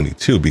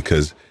 2022?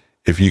 Because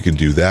if you can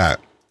do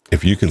that,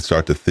 if you can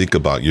start to think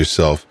about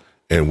yourself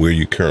and where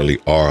you currently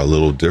are a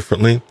little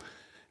differently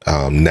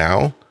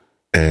now,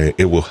 and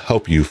it will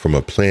help you from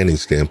a planning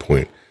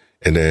standpoint.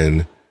 And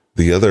then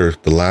the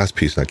last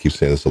piece, and I keep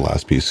saying this, the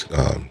last piece,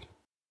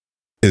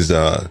 is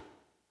I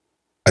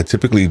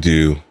typically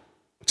do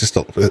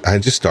I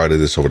just started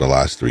this over the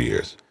last 3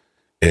 years,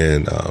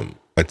 and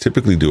I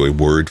typically do a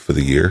word for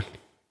the year.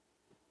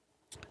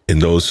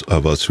 And those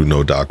of us who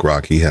know Doc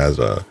Rock, he has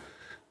a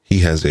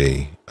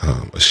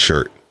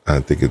shirt. I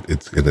think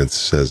it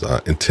says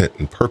intent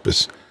and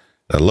purpose.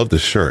 I love the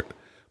shirt,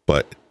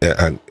 but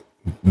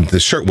the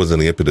shirt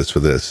wasn't the impetus for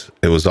this.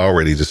 It was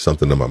already just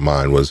something in my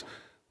mind. Was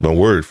my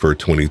word for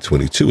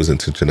 2022 is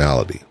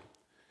intentionality.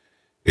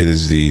 It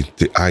is the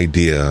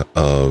idea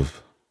of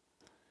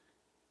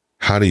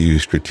how do you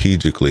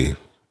strategically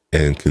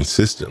and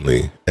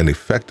consistently and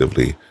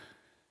effectively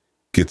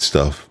get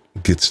stuff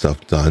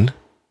done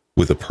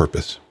with a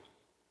purpose,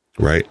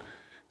 right?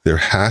 There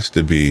has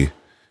to be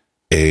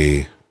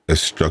a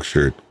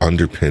structured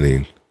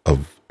underpinning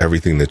of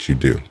everything that you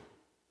do,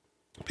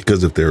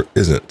 because if there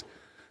isn't,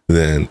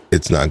 then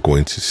it's not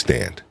going to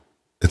stand.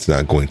 It's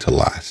not going to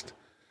last.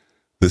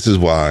 This is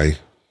why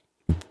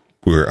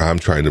we're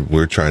trying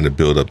to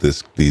build up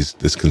this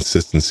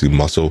consistency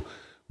muscle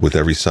with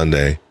every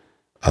Sunday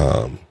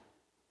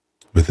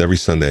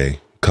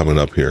coming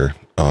up here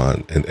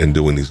on and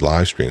doing these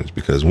live streams,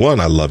 because one,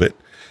 I love it.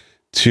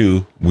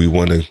 Two, we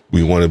want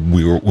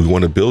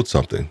to build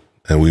something,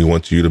 and we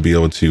want you to be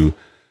able to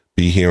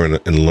be here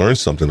and learn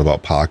something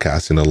about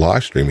podcasting and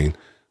live streaming,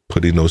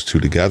 putting those two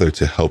together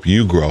to help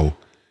you grow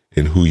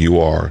in who you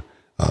are,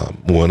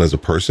 one as a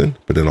person,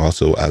 but then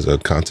also as a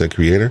content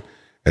creator,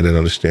 and then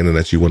understanding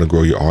that you want to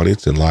grow your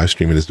audience, and live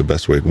streaming is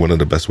one of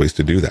the best ways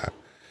to do that.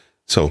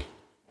 So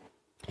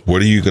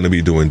what are you going to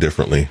be doing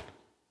differently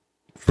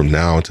from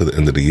now until the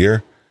end of the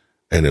year?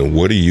 And then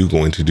what are you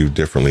going to do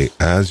differently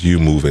as you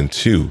move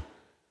into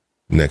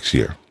next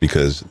year?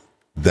 Because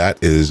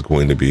that is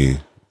going to be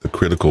the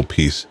critical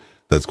piece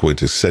that's going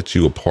to set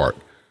you apart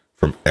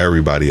from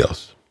everybody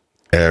else.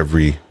 And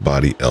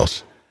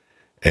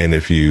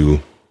if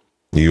you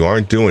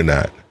aren't doing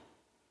that,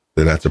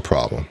 then that's a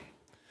problem.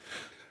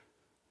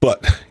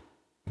 But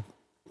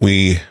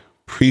we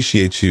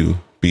appreciate you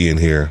being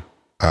here.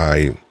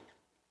 I've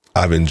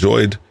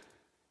enjoyed,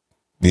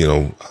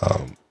 being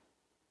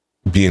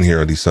here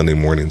on these Sunday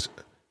mornings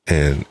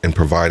and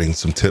providing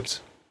some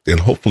tips and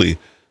hopefully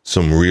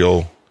some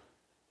real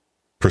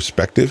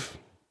perspective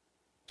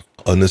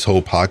on this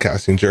whole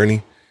podcasting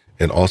journey,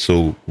 and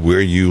also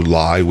where you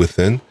lie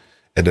within,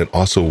 and then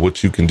also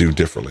what you can do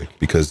differently,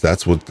 because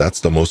that's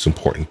the most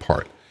important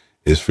part,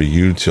 is for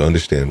you to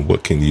understand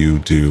what can you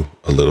do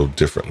a little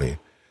differently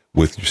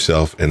with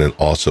yourself, and then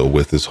also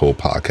with this whole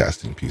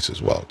podcasting piece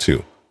as well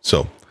too.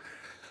 So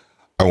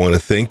I want to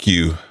thank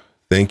you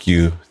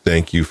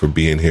for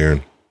being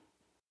here.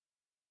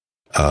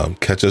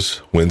 Catch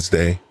us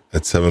Wednesday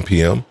at 7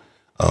 p.m.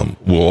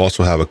 We'll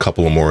also have a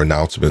couple of more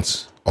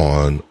announcements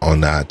on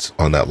that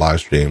live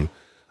stream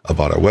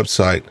about our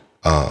website,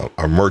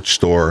 our merch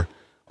store,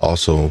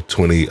 also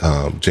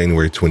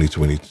January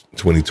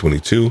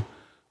 2022,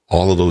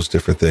 all of those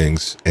different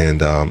things.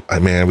 And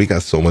man, we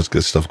got so much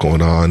good stuff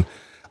going on.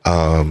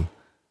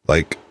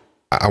 Like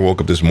I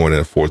woke up this morning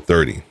at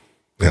 4:30,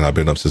 and I've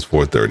been up since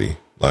 4:30,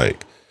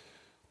 like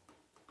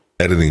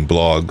editing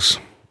blogs,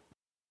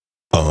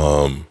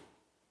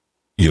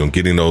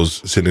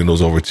 sending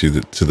those over to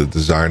the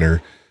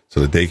designer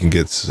so that they can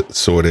get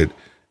sorted,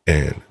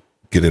 and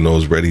getting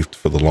those ready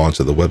for the launch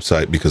of the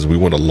website, because we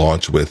want to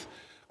launch with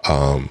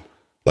at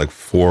least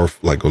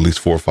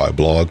 4 or 5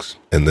 blogs,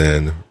 and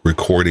then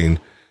recording.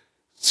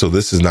 So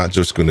this is not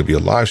just going to be a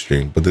live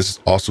stream, but this is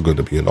also going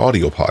to be an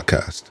audio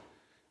podcast.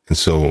 And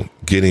so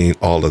getting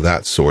all of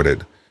that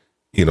sorted,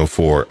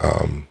 for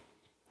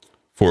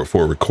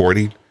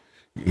recording,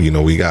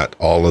 we got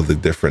all of the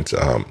different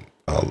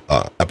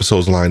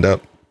episodes lined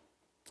up.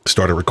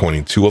 Started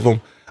recording 2 of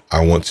them.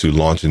 I want to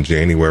launch in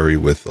January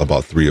with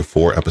about 3 or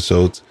 4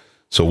 episodes.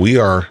 So we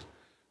are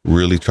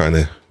really trying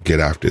to get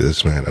after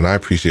this, man. And I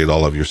appreciate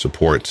all of your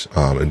support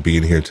and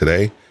being here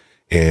today.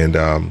 And,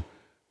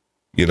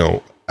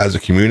 as a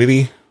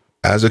community,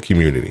 we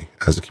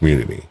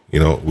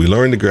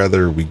learn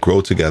together, we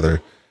grow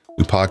together,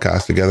 we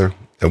podcast together,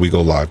 and we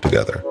go live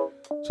together.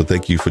 So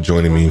thank you for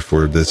joining me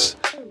for this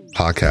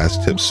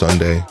Podcast Tips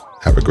Sunday.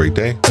 Have a great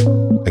day,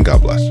 and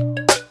God bless.